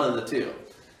got one of the two.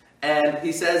 And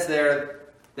he says there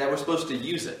that we're supposed to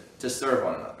use it to serve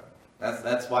one another.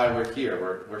 That's why we're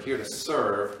here. We're here to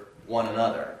serve one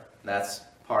another. That's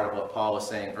part of what Paul was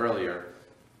saying earlier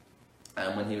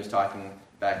when he was talking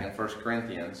back in 1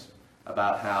 Corinthians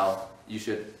about how you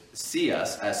should see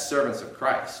us as servants of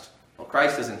Christ. Well,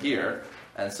 Christ isn't here,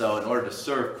 and so in order to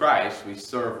serve Christ, we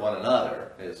serve one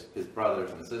another, his brothers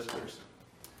and sisters,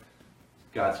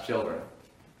 God's children.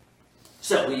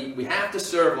 So we have to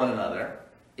serve one another,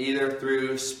 either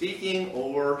through speaking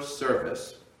or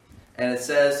service. And it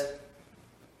says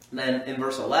then in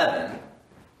verse 11,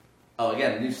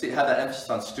 again, you see how that emphasis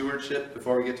on stewardship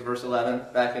before we get to verse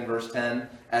 11, back in verse 10,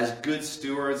 as good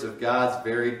stewards of God's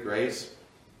varied grace.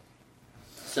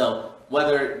 So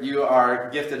whether you are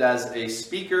gifted as a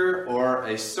speaker or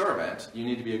a servant, you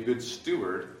need to be a good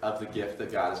steward of the gift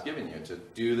that God has given you, to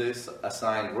do this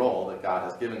assigned role that God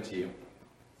has given to you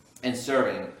in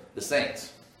serving the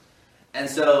saints. And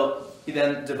so he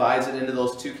then divides it into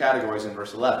those two categories in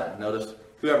verse 11. Notice,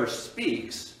 whoever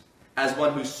speaks as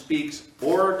one who speaks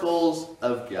oracles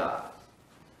of God.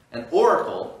 An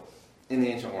oracle in the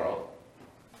ancient world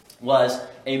was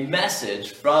a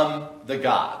message from the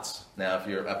gods. Now, if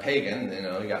you're a pagan,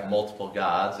 you got multiple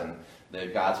gods, and the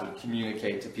gods would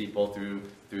communicate to people through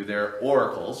their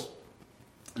oracles,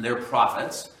 their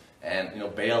prophets. And,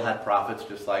 Baal had prophets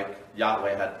just like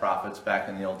Yahweh had prophets back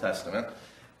in the Old Testament.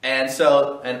 And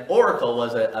so an oracle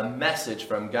was a message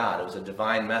from God. It was a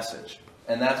divine message.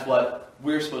 And that's what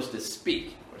we're supposed to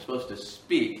speak. We're supposed to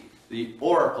speak the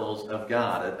oracles of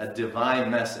God, a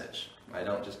divine message. I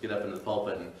don't just get up into the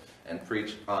pulpit and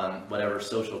preach on whatever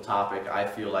social topic I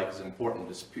feel like is important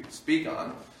to speak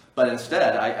on. But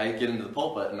instead, I get into the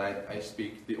pulpit and I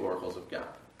speak the oracles of God.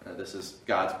 And this is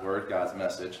God's word, God's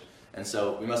message. And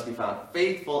so we must be found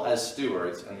faithful as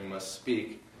stewards, and we must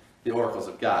speak the oracles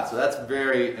of God. So that's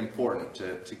very important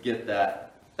to get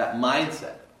that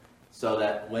mindset, so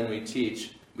that when we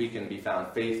teach, we can be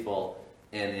found faithful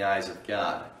in the eyes of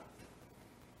God.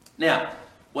 Now,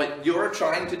 what you're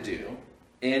trying to do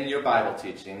in your Bible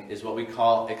teaching is what we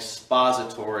call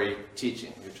expository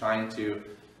teaching. You're trying to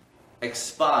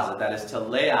exposit, that is to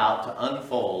lay out, to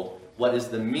unfold what is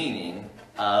the meaning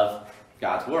of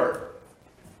God's Word.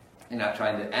 You're not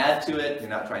trying to add to it, you're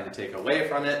not trying to take away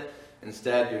from it.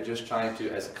 Instead, you're just trying to,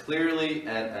 as clearly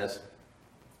and as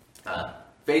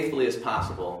faithfully as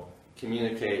possible,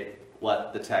 communicate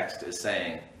what the text is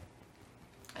saying.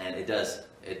 And it does.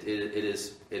 It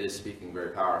is speaking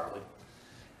very powerfully.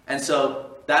 And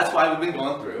so that's why we've been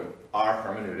going through our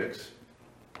hermeneutics.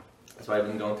 That's why we've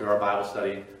been going through our Bible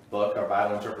study book, our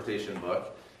Bible interpretation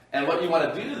book. And what you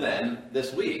want to do then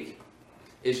this week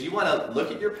is you want to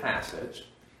look at your passage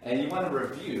and you want to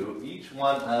review each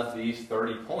one of these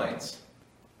 30 points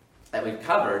that we've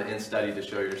covered in Study to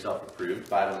Show Yourself Approved,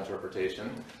 Bible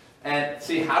interpretation, and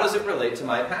see how does it relate to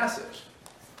my passage.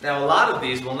 Now, a lot of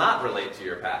these will not relate to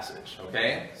your passage,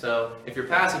 okay? So if your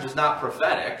passage is not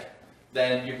prophetic,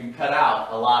 then you can cut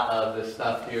out a lot of this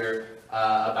stuff here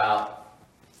about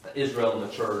Israel and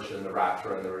the church and the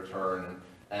rapture and the return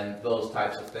and those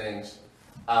types of things.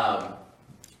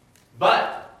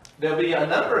 But there'll be a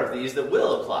number of these that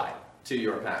will apply to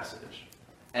your passage.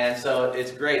 And so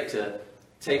it's great to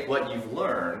take what you've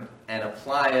learned and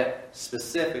apply it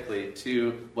specifically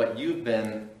to what you've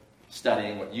been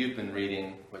studying, what you've been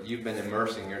reading, what you've been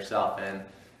immersing yourself in,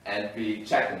 and be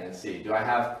checking and see, do I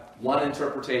have one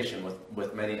interpretation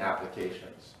with many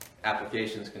applications?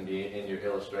 Applications can be in your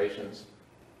illustrations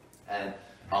and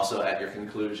also at your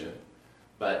conclusion.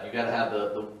 But you got to have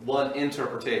the one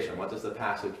interpretation. What does the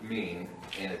passage mean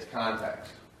in its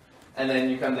context? And then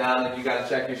you come down and you got to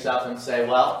check yourself and say,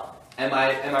 well, am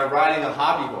I riding a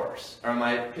hobby horse? Or am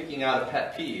I picking out a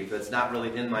pet peeve that's not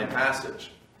really in my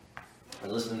passage? I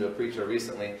was listening to a preacher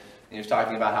recently, and he was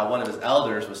talking about how one of his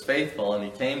elders was faithful, and he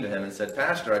came to him and said,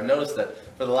 Pastor, I've noticed that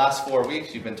for the last 4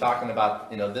 weeks you've been talking about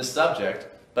this subject,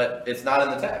 but it's not in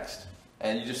the text.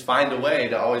 And you just find a way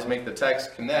to always make the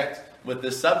text connect with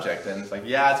this subject. And it's like,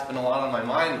 yeah, it's been a lot on my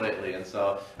mind lately, and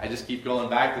so I just keep going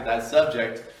back to that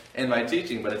subject in my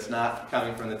teaching, but it's not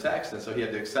coming from the text. And so he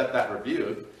had to accept that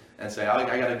rebuke and say,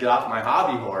 I got to get off my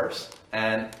hobby horse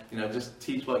and just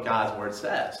teach what God's Word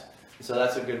says. So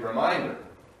that's a good reminder.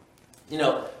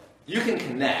 You can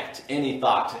connect any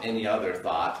thought to any other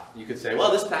thought. You could say,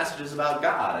 well, this passage is about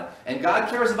God, and God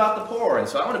cares about the poor, and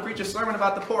so I want to preach a sermon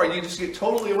about the poor. And you just get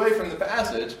totally away from the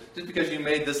passage just because you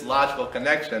made this logical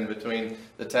connection between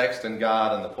the text and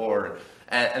God and the poor.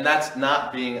 And that's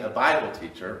not being a Bible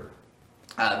teacher.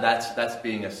 That's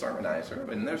being a sermonizer.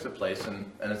 And there's a place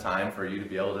and a time for you to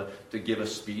be able to give a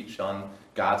speech on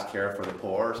God's care for the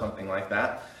poor or something like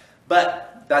that.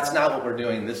 But that's not what we're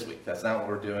doing this week. That's not what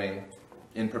we're doing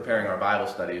in preparing our Bible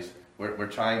studies. We're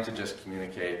trying to just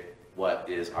communicate what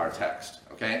is our text,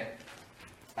 okay?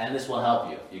 And this will help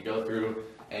you. You go through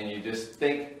and you just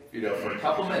think, for a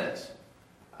couple minutes,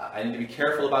 I need to be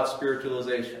careful about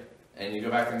spiritualization. And you go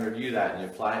back and review that and you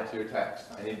apply it to your text.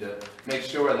 I need to make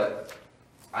sure that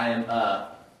I am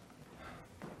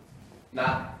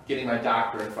not getting my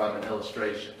doctrine from an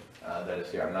illustration that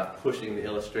is here. I'm not pushing the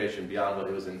illustration beyond what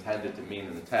it was intended to mean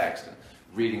in the text and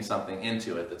reading something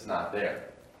into it that's not there.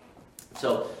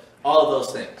 So, all of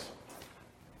those things.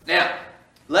 Now,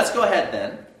 let's go ahead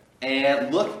then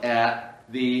and look at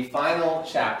the final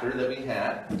chapter that we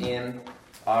had in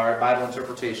our Bible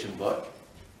interpretation book.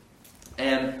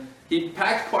 And he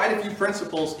packed quite a few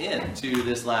principles into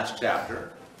this last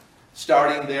chapter,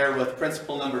 starting there with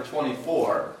principle number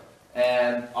 24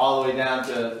 and all the way down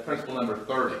to principle number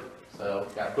 30. So,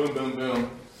 got boom, boom, boom.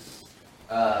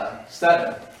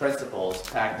 7 principles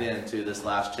packed into this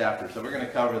last chapter. So we're going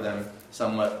to cover them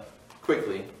somewhat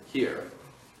quickly here.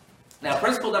 Now,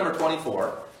 principle number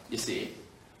 24, you see,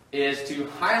 is to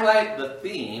highlight the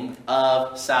theme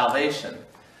of salvation.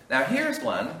 Now, here's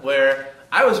one where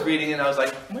I was reading and I was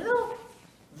like, well,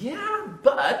 yeah,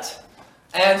 but...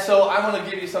 And so I want to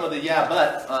give you some of the yeah,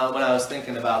 but when I was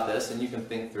thinking about this, and you can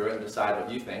think through it and decide what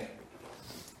you think.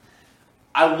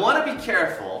 I want to be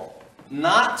careful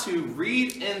not to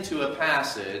read into a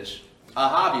passage a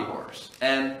hobby horse.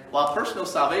 And while personal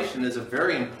salvation is a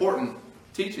very important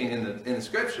teaching in the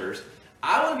Scriptures,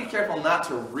 I want to be careful not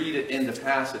to read it into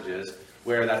passages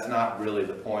where that's not really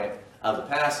the point of the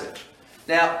passage.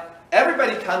 Now,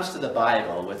 everybody comes to the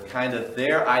Bible with kind of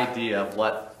their idea of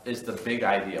what is the big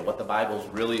idea, what the Bible's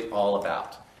really all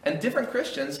about. And different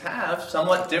Christians have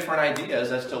somewhat different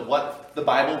ideas as to what the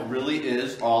Bible really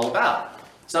is all about.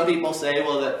 Some people say,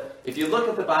 well, that if you look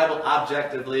at the Bible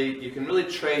objectively, you can really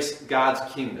trace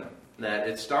God's kingdom. That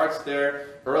it starts there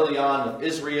early on with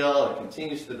Israel, and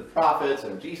continues through the prophets,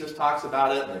 and Jesus talks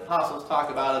about it, and the apostles talk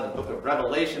about it, and the book of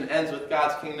Revelation ends with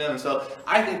God's kingdom. And so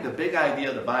I think the big idea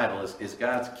of the Bible is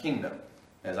God's kingdom,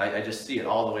 as I just see it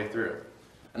all the way through.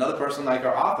 Another person like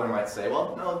our author might say,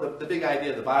 well, no, the big idea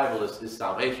of the Bible is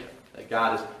salvation. That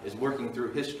God is working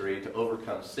through history to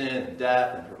overcome sin and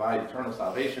death and provide eternal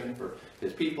salvation for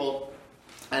his people.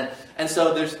 And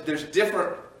so there's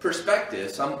different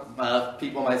perspectives. Some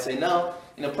people might say, no,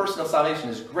 personal salvation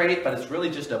is great, but it's really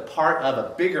just a part of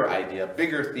a bigger idea, a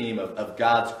bigger theme of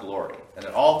God's glory. And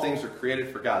that all things are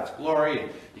created for God's glory.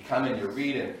 And you come and you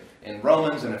read in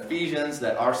Romans and Ephesians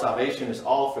that our salvation is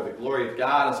all for the glory of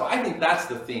God. And so I think that's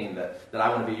the theme that I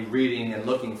want to be reading and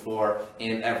looking for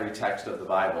in every text of the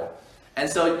Bible. And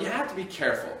so you have to be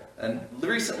careful. And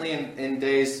recently in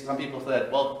days, some people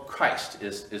said, well, Christ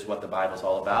is what the Bible's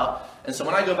all about. And so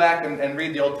when I go back and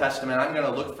read the Old Testament, I'm going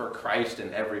to look for Christ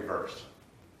in every verse.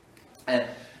 And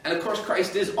of course,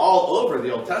 Christ is all over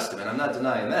the Old Testament. I'm not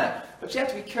denying that. But you have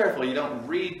to be careful. You don't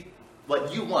read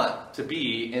what you want to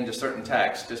be into certain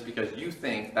texts just because you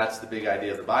think that's the big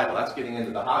idea of the Bible. That's getting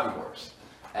into the hobby horse.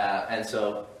 And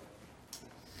so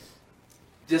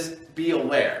just be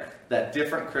aware that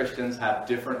different Christians have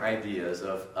different ideas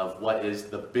of what is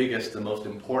the biggest, the most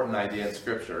important idea in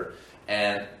Scripture.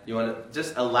 And you want to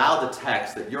just allow the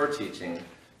text that you're teaching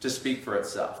to speak for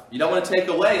itself. You don't want to take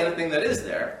away anything that is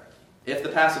there. If the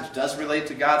passage does relate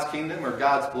to God's kingdom or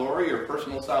God's glory or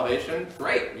personal salvation,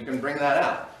 great, you can bring that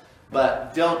out.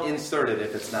 But don't insert it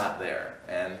if it's not there.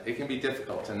 And it can be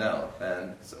difficult to know.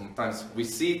 And sometimes we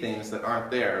see things that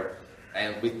aren't there,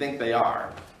 and we think they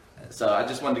are. So I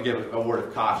just wanted to give a word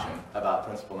of caution about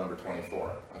principle number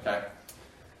 24. Okay?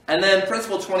 And then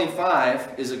principle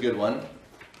 25 is a good one.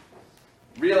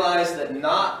 Realize that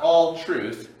not all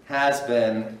truth has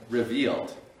been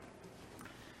revealed.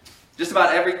 Just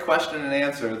about every question and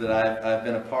answer that I've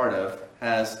been a part of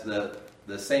has the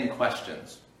same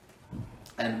questions.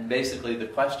 And basically the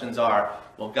questions are,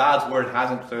 well, God's Word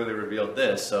hasn't clearly revealed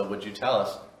this, so would you tell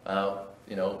us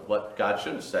what God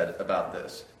should have said about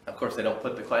this? Of course, they don't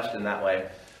put the question that way.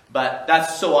 But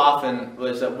that's so often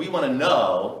is that we want to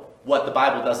know what the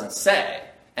Bible doesn't say.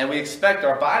 And we expect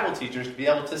our Bible teachers to be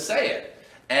able to say it.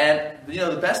 And,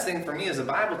 the best thing for me as a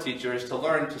Bible teacher is to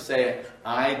learn to say,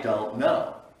 I don't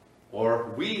know.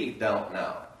 Or we don't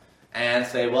know. And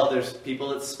say, well, there's people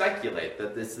that speculate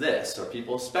that it's this, or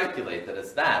people speculate that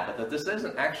it's that, but that this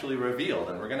isn't actually revealed,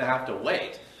 and we're going to have to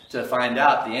wait to find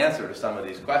out the answer to some of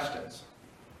these questions.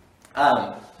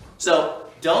 So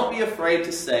don't be afraid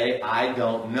to say, I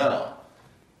don't know.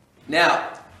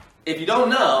 Now, if you don't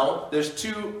know, there's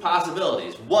two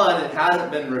possibilities. One, it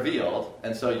hasn't been revealed,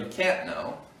 and so you can't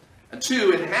know. And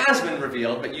two, it has been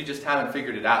revealed, but you just haven't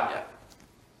figured it out yet.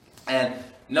 And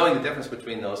knowing the difference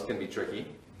between those can be tricky.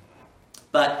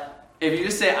 But if you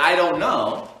just say, I don't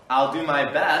know, I'll do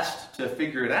my best to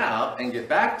figure it out and get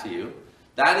back to you,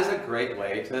 that is a great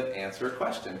way to answer a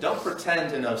question. Don't pretend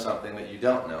to know something that you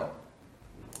don't know.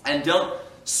 And don't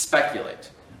speculate.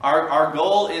 Our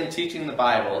goal in teaching the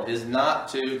Bible is not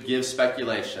to give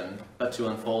speculation, but to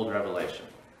unfold revelation.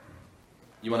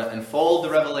 You want to unfold the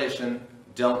revelation,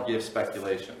 don't give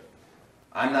speculation.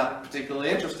 I'm not particularly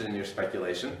interested in your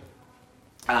speculation.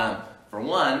 For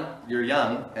one, you're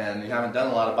young and you haven't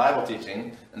done a lot of Bible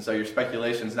teaching, and so your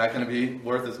speculation is not going to be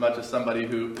worth as much as somebody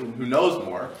who knows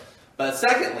more. But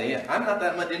secondly, I'm not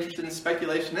that much interested in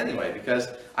speculation anyway, because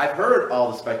I've heard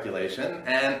all the speculation,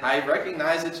 and I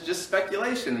recognize it's just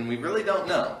speculation, and we really don't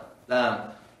know.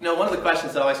 One of the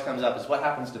questions that always comes up is what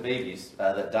happens to babies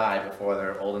that die before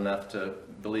they're old enough to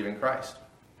believe in Christ?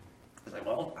 It's like,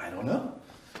 well, I don't know.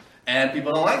 And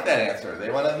people don't like that answer. They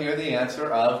want to hear the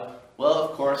answer of, well,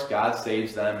 of course, God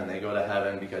saves them and they go to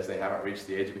heaven because they haven't reached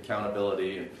the age of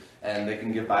accountability, and they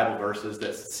can give Bible verses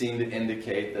that seem to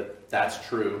indicate that that's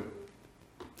true.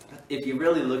 If you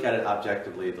really look at it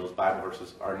objectively, those Bible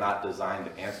verses are not designed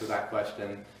to answer that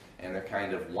question, and they're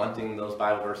kind of wanting those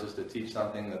Bible verses to teach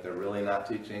something that they're really not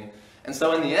teaching. And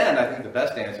so in the end, I think the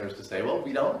best answer is to say, well,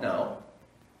 we don't know,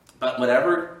 but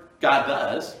whatever God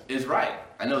does is right.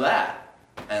 I know that.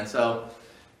 And so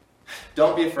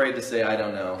don't be afraid to say, I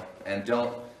don't know, and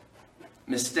don't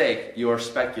mistake your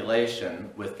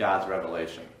speculation with God's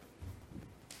revelation.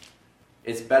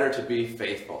 It's better to be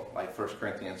faithful, like 1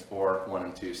 Corinthians 4, 1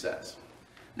 and 2 says.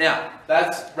 Now,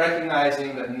 that's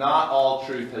recognizing that not all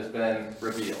truth has been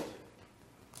revealed.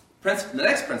 The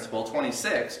next principle,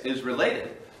 26, is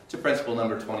related to principle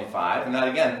number 25, and that,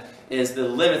 again, is the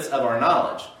limits of our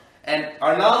knowledge. And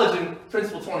our knowledge in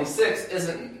principle 26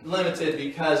 isn't limited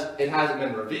because it hasn't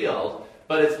been revealed,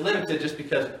 but it's limited just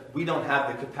because we don't have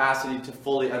the capacity to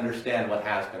fully understand what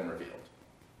has been revealed.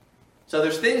 So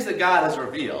there's things that God has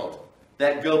revealed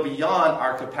that go beyond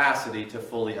our capacity to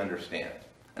fully understand.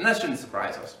 And that shouldn't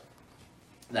surprise us.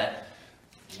 That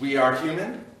we are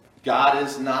human, God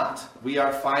is not. We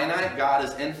are finite, God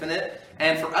is infinite.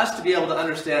 And for us to be able to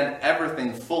understand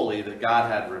everything fully that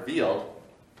God had revealed,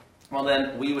 well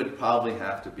then we would probably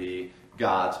have to be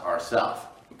gods ourselves.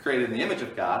 We're created in the image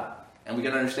of God, and we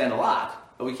can understand a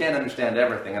lot, but we can't understand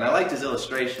everything. And I liked his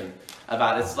illustration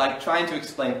about it's like trying to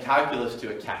explain calculus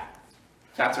to a cat.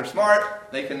 Cats are smart,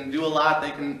 they can do a lot,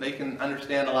 they can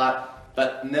understand a lot,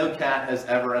 but no cat has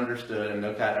ever understood and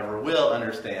no cat ever will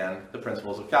understand the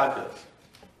principles of calculus.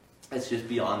 It's just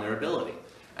beyond their ability.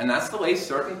 And that's the way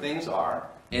certain things are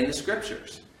in the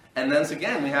Scriptures. And then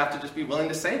again, we have to just be willing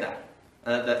to say that.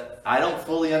 That I don't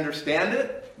fully understand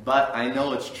it, but I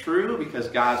know it's true because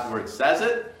God's Word says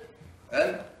it,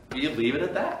 and we leave it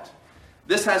at that.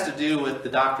 This has to do with the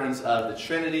doctrines of the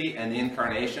Trinity and the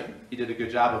Incarnation. He did a good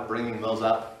job of bringing those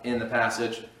up in the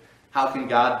passage. How can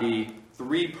God be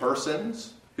three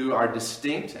persons who are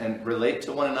distinct and relate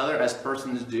to one another as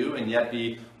persons do, and yet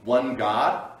be one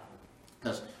God?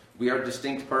 Because we are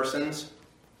distinct persons.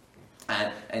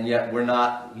 And yet we're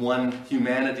not one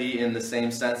humanity in the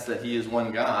same sense that he is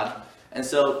one God. And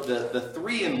so the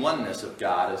three-in-oneness of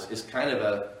God is kind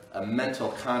of a mental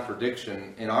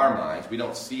contradiction in our minds. We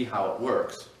don't see how it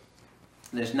works.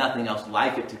 There's nothing else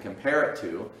like it to compare it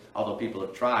to, although people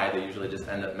have tried. They usually just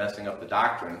end up messing up the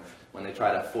doctrine when they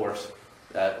try to force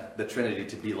the Trinity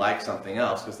to be like something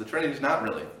else, because the Trinity is not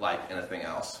really like anything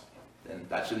else. And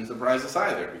that shouldn't surprise us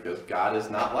either, because God is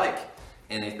not like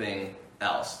anything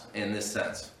else in this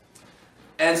sense.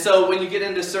 And so when you get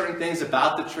into certain things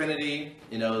about the Trinity,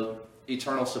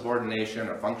 eternal subordination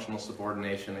or functional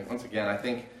subordination, and once again, I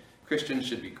think Christians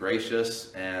should be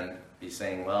gracious and be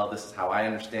saying, well, this is how I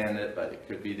understand it, but it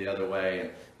could be the other way, and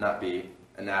not be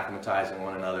anathematizing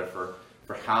one another for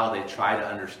how they try to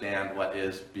understand what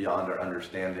is beyond our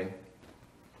understanding.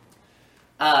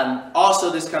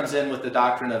 Also, this comes in with the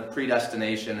doctrine of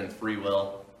predestination and free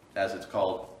will, as it's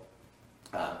called.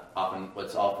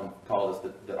 What's often called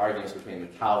as the arguments between the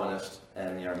Calvinists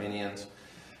and the Arminians.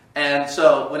 And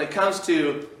so when it comes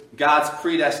to God's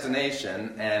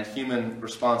predestination and human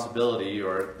responsibility,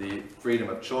 or the freedom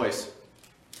of choice,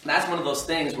 that's one of those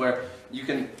things where you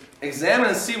can examine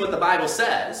and see what the Bible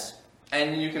says,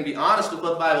 and you can be honest with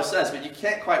what the Bible says, but you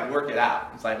can't quite work it out.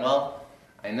 It's like, well,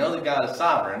 I know that God is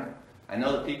sovereign, I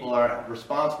know that people are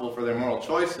responsible for their moral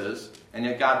choices, and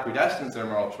yet God predestines their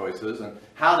moral choices, and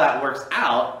how that works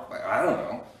out, I don't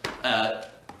know.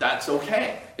 That's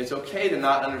okay. It's okay to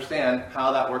not understand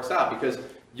how that works out, because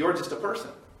you're just a person,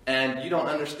 and you don't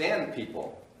understand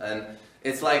people. And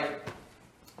it's like,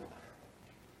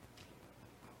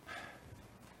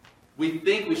 we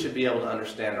think we should be able to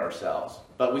understand ourselves,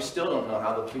 but we still don't know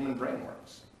how the human brain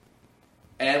works.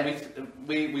 And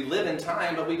we live in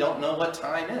time, but we don't know what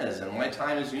time is, and why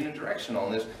time is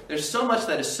unidirectional. And there's so much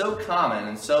that is so common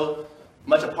and so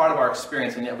much a part of our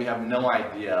experience, and yet we have no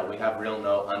idea. We have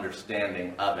no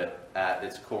understanding of it at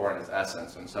its core and its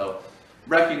essence. And so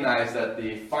recognize that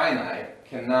the finite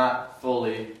cannot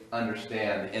fully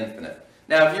understand the infinite.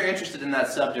 Now, if you're interested in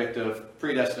that subject of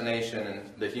predestination and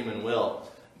the human will,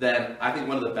 then I think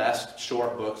one of the best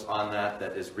short books on that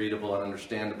is readable and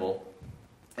understandable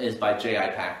is by J.I.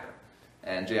 Packer.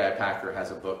 And J.I. Packer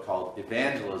has a book called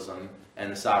Evangelism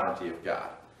and the Sovereignty of God.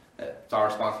 It's our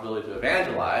responsibility to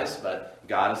evangelize, but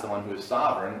God is the one who is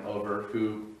sovereign over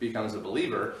who becomes a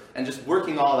believer. And just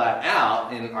working all that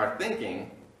out in our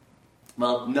thinking,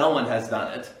 well, no one has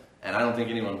done it, and I don't think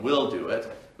anyone will do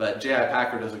it, but J.I.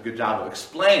 Packer does a good job of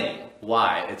explaining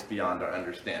why it's beyond our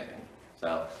understanding.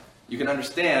 So you can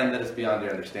understand that it's beyond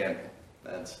your understanding.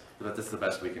 That's the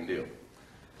best we can do.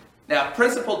 Now,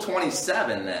 principle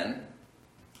 27, then,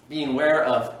 being aware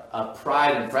of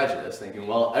pride and prejudice, thinking,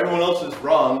 well, everyone else is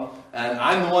wrong, and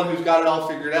I'm the one who's got it all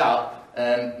figured out,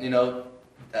 and,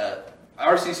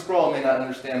 R.C. Sproul may not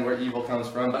understand where evil comes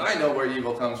from, but I know where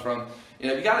evil comes from.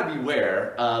 You got to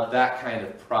beware of that kind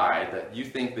of pride, that you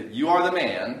think that you are the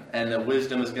man, and that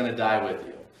wisdom is going to die with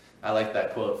you. I like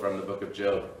that quote from the book of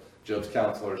Job. Job's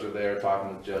counselors are there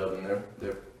talking with Job, and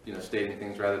they're stating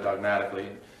things rather dogmatically.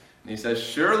 And he says,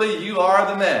 surely you are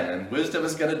the men, and wisdom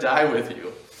is going to die with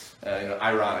you,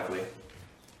 ironically.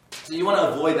 So you want to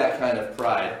avoid that kind of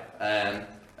pride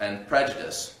and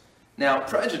prejudice. Now,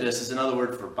 prejudice is another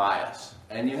word for bias.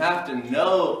 And you have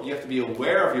to be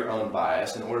aware of your own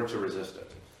bias in order to resist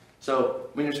it. So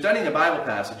when you're studying a Bible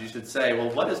passage, you should say,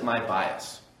 well, what is my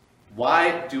bias?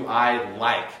 Why do I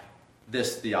like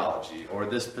this theology, or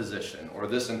this position, or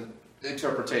this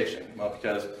interpretation? Well,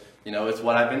 because it's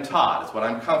what I've been taught. It's what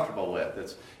I'm comfortable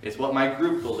with. It's what my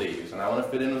group believes, and I want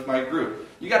to fit in with my group.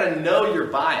 You got to know your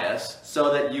bias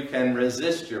so that you can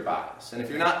resist your bias. And if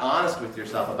you're not honest with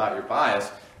yourself about your bias,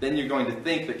 then you're going to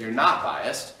think that you're not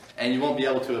biased, and you won't be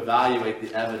able to evaluate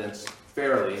the evidence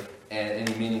fairly and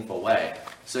in a meaningful way.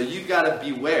 So you've got to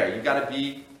beware. You've got to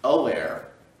be aware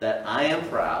that I am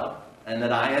proud and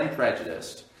that I am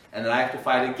prejudiced, and that I have to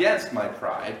fight against my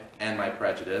pride and my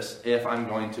prejudice if I'm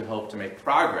going to hope to make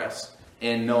progress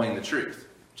in knowing the truth,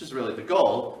 which is really the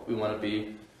goal. We want to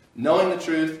be knowing the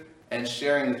truth and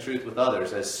sharing the truth with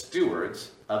others as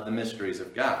stewards of the mysteries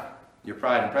of God. Your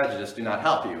pride and prejudice do not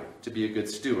help you to be a good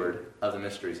steward of the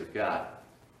mysteries of God.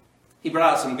 He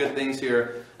brought out some good things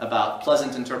here about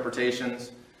pleasant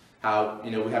interpretations, how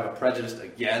we have a prejudice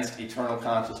against eternal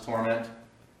conscious torment.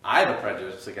 I have a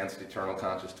prejudice against eternal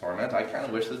conscious torment. I kind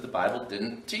of wish that the Bible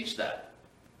didn't teach that.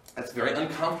 That's very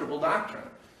uncomfortable doctrine.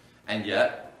 And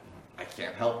yet, I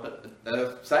can't help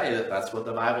but say that that's what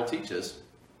the Bible teaches.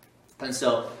 And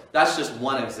so, that's just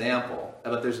one example.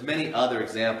 But there's many other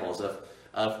examples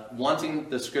of wanting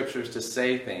the Scriptures to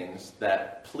say things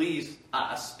that please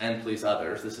us and please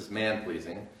others. This is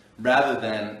man-pleasing. rather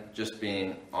than just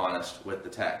being honest with the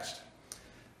text.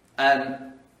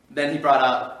 And then he brought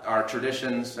out our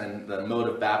traditions, and the mode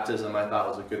of baptism I thought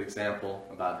was a good example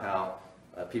about how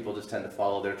people just tend to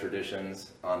follow their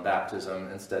traditions on baptism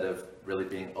instead of really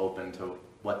being open to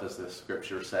what does the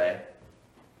scripture say.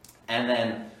 And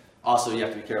then also you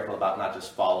have to be careful about not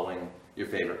just following your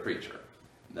favorite preacher,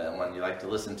 the one you like to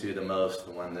listen to the most,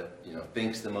 the one that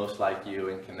thinks the most like you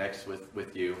and connects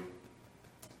with you.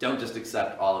 Don't just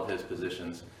accept all of his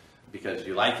positions because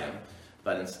you like him,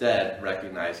 but instead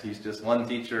recognize he's just one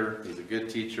teacher, he's a good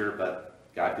teacher, but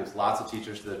God gives lots of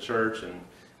teachers to the church,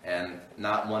 and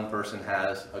not one person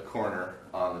has a corner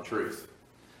on the truth.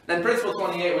 Then principle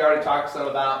 28, we already talked some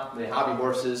about the hobby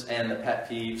horses and the pet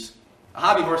peeves. A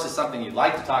hobby horse is something you'd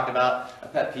like to talk about. A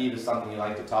pet peeve is something you'd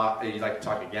like to talk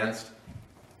against.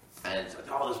 And it's like,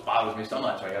 oh, this bothers me so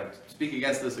much, I got to speak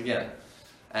against this again.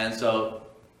 And so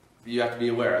you have to be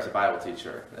aware as a Bible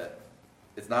teacher that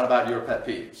it's not about your pet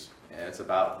peeves. It's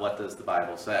about what does the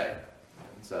Bible say.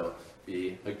 And so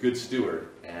be a good steward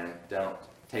and don't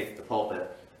take the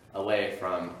pulpit away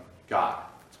from God.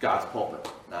 It's God's pulpit,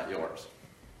 not yours.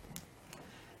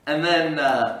 And then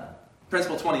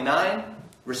principle 29,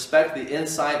 respect the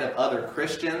insight of other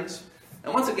Christians.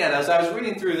 And once again, as I was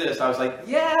reading through this, I was like,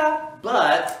 yeah,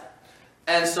 but.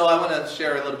 And so I want to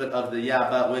share a little bit of the yeah,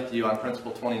 but with you on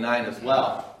principle 29 as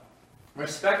well.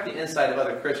 Respect the insight of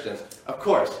other Christians. Of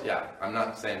course, yeah, I'm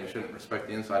not saying we shouldn't respect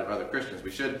the insight of other Christians.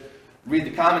 We should read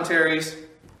the commentaries,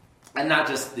 and not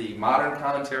just the modern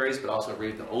commentaries, but also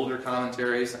read the older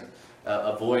commentaries, and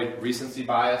avoid recency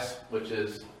bias, which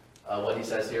is what he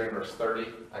says here in verse 30.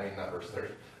 I mean, not verse 30.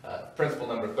 Principle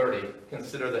number 30,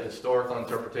 consider the historical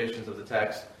interpretations of the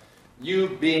text.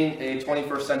 You being a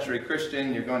 21st century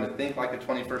Christian, you're going to think like a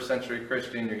 21st century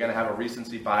Christian. You're going to have a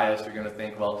recency bias. You're going to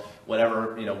think, well,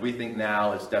 whatever we think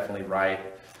now is definitely right.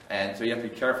 And so you have to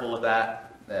be careful with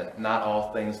that. That not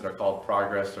all things that are called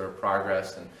progress are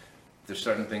progress. And there's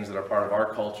certain things that are part of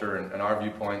our culture and our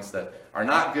viewpoints that are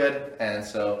not good. And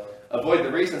so avoid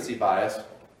the recency bias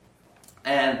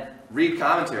and read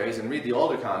commentaries and read the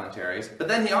older commentaries. But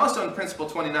then he also in Principle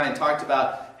 29 talked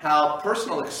about how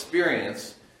personal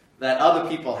experience that other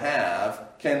people have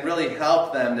can really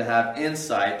help them to have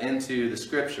insight into the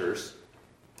scriptures,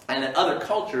 and that other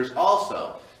cultures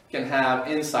also can have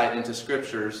insight into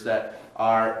scriptures that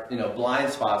are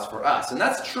blind spots for us. And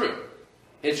that's true.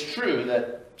 It's true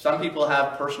that some people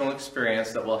have personal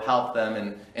experience that will help them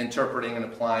in interpreting and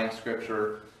applying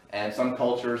scripture, and some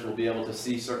cultures will be able to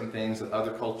see certain things that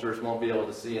other cultures won't be able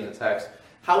to see in the text.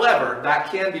 However,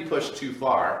 that can be pushed too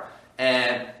far,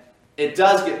 and it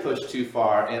does get pushed too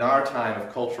far in our time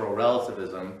of cultural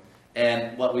relativism,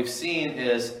 and what we've seen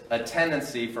is a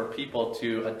tendency for people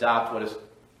to adopt what is,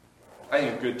 I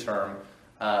think, a good term,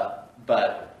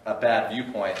 but a bad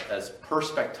viewpoint, as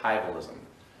perspectivalism.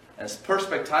 And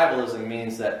perspectivalism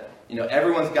means that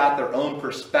everyone's got their own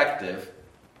perspective,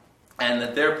 and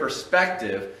that their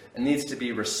perspective needs to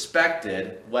be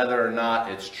respected whether or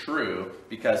not it's true,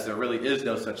 because there really is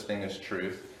no such thing as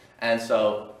truth. And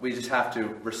so we just have to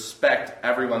respect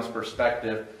everyone's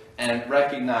perspective and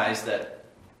recognize that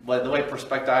the way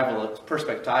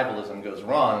perspectivalism goes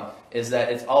wrong is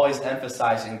that it's always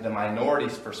emphasizing the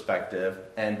minority's perspective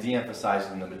and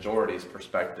de-emphasizing the majority's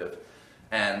perspective.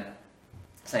 And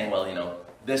saying, well,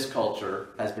 this culture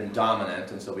has been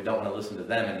dominant, and so we don't want to listen to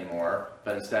them anymore,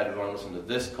 but instead we want to listen to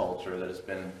this culture that has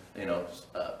been,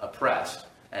 oppressed.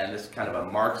 And this kind of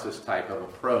a Marxist type of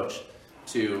approach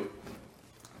to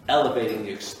elevating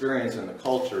the experience and the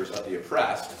cultures of the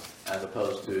oppressed as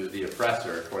opposed to the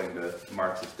oppressor, according to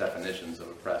Marxist definitions of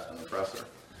oppressed and oppressor.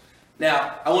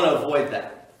 Now, I want to avoid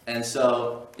that. And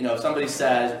so, if somebody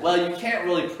says, well, you can't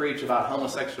really preach about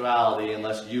homosexuality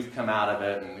unless you've come out of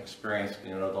it and experienced,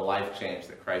 the life change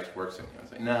that Christ works in you. And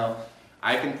say, no,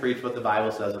 I can preach what the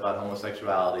Bible says about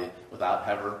homosexuality without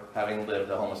ever having lived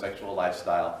a homosexual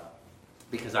lifestyle,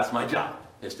 because that's my job,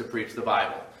 is to preach the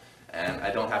Bible. And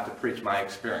I don't have to preach my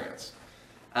experience.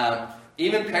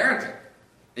 Even parenting.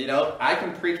 I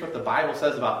can preach what the Bible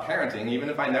says about parenting even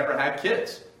if I never had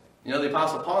kids. The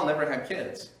Apostle Paul never had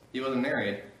kids. He wasn't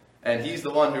married. And he's the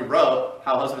one who wrote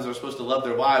how husbands are supposed to love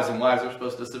their wives and wives are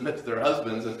supposed to submit to their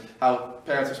husbands, and how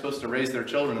parents are supposed to raise their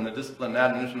children in the discipline and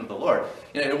admonition of the Lord.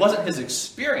 It wasn't his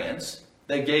experience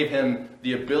that gave him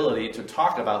the ability to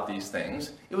talk about these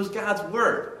things. It was God's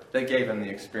Word that gave him the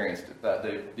experience,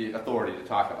 the authority to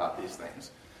talk about these things.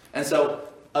 And so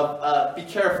be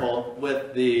careful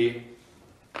with the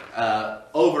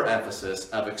overemphasis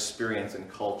of experience and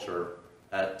culture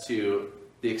to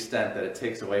the extent that it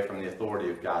takes away from the authority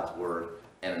of God's Word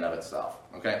in and of itself.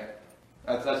 Okay?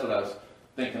 That's what I was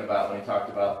thinking about when he talked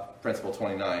about Principle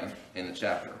 29 in the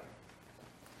chapter.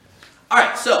 All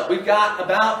right, so we've got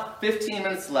about 15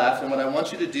 minutes left, and what I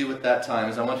want you to do with that time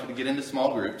is I want you to get into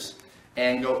small groups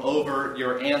and go over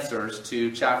your answers to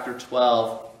Chapter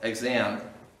 12 exam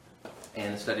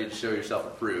and study to show yourself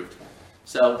approved.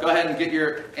 So go ahead and get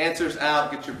your answers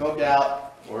out, get your book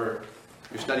out, or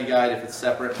your study guide if it's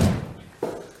separate.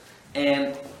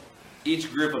 And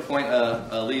each group appoint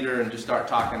a leader and just start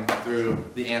talking through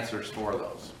the answers for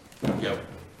those. Go.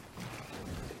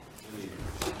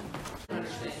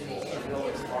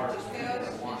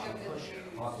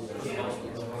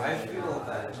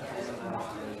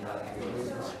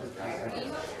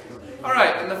 All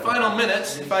right, in the final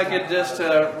minutes, if I could just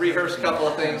rehearse a couple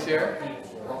of things here.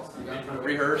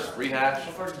 Rehearse, rehash,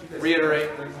 reiterate,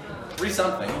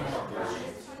 re-something.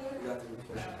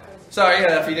 Sorry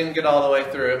if you didn't get all the way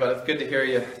through, but it's good to hear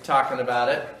you talking about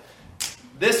it.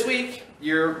 This week,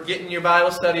 you're getting your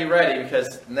Bible study ready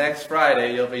because next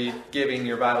Friday you'll be giving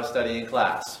your Bible study in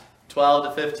class.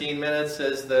 12 to 15 minutes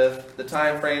is the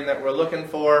time frame that we're looking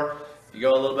for. If you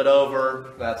go a little bit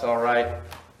over, that's all right.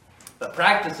 But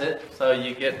practice it so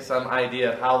you get some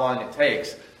idea of how long it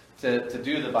takes to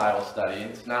do the Bible study.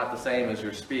 It's not the same as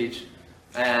your speech.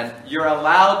 And you're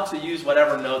allowed to use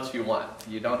whatever notes you want.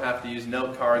 You don't have to use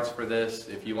note cards for this.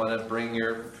 If you want to bring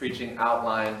your preaching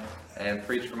outline and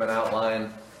preach from an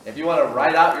outline. If you want to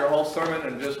write out your whole sermon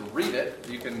and just read it,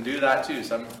 you can do that too.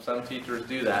 Some teachers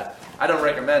do that. I don't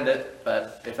recommend it,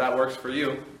 but if that works for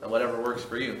you, then whatever works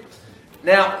for you.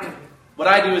 Now, what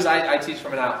I do is I teach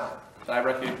from an outline. So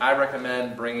I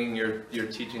recommend bringing your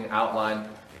teaching outline,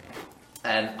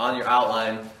 and on your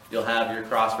outline, you'll have your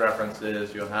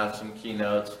cross-references, you'll have some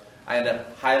keynotes. I end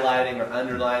up highlighting or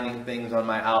underlining things on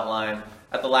my outline.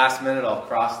 At the last minute, I'll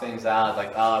cross things out,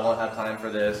 like, oh, I won't have time for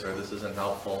this, or this isn't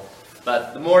helpful.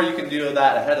 But the more you can do of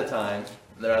that ahead of time,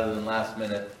 rather than last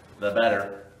minute, the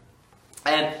better.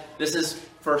 And this is,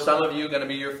 for some of you, going to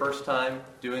be your first time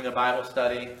doing a Bible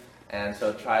study. And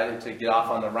so try to get off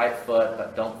on the right foot,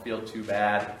 but don't feel too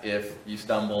bad if you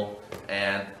stumble.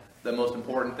 And the most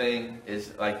important thing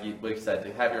is, like we said,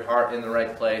 to have your heart in the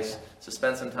right place. So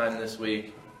spend some time this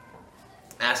week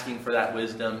asking for that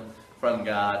wisdom from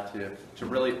God to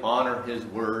really honor His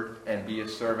Word and be a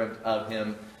servant of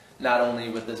Him, not only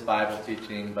with this Bible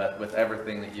teaching, but with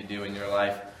everything that you do in your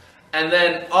life. And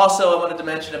then also I wanted to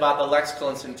mention about the lexical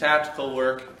and syntactical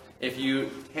work. If you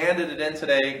handed it in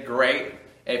today, great.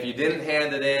 If you didn't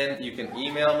hand it in, you can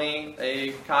email me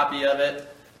a copy of it.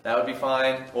 That would be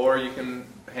fine. Or you can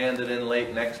hand it in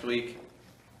late next week.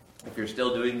 If you're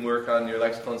still doing work on your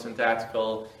lexical and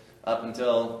syntactical up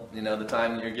until the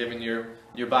time that you're giving your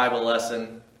Bible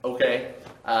lesson, okay.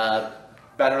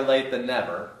 Better late than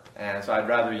never. And so I'd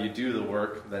rather you do the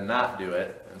work than not do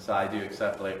it. And so I do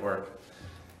accept late work.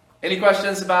 Any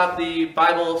questions about the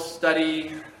Bible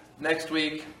study next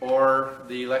week or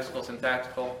the lexical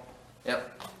syntactical?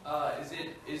 Yep.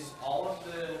 Is all of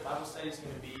the Bible studies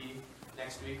going to be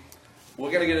next week? We're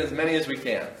going to get as many as we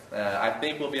can. I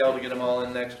think we'll be able to get them all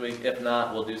in next week. If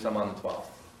not, we'll do some on the 12th.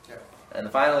 Okay. And the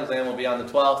final exam will be on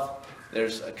the 12th.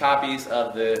 There's copies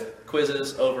of the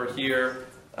quizzes over here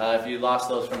if you lost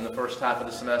those from the first half of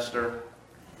the semester.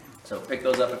 So pick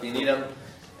those up if you need them.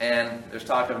 And there's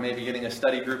talk of maybe getting a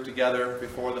study group together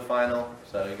before the final,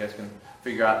 so you guys can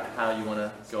figure out how you want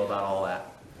to go about all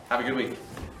that. Have a good week.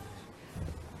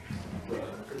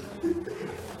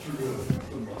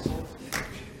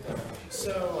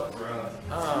 So,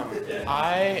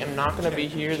 I am not going to be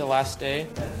here the last day.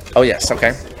 Oh, yes,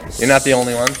 okay. You're not the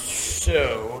only one.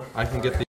 So, I can get the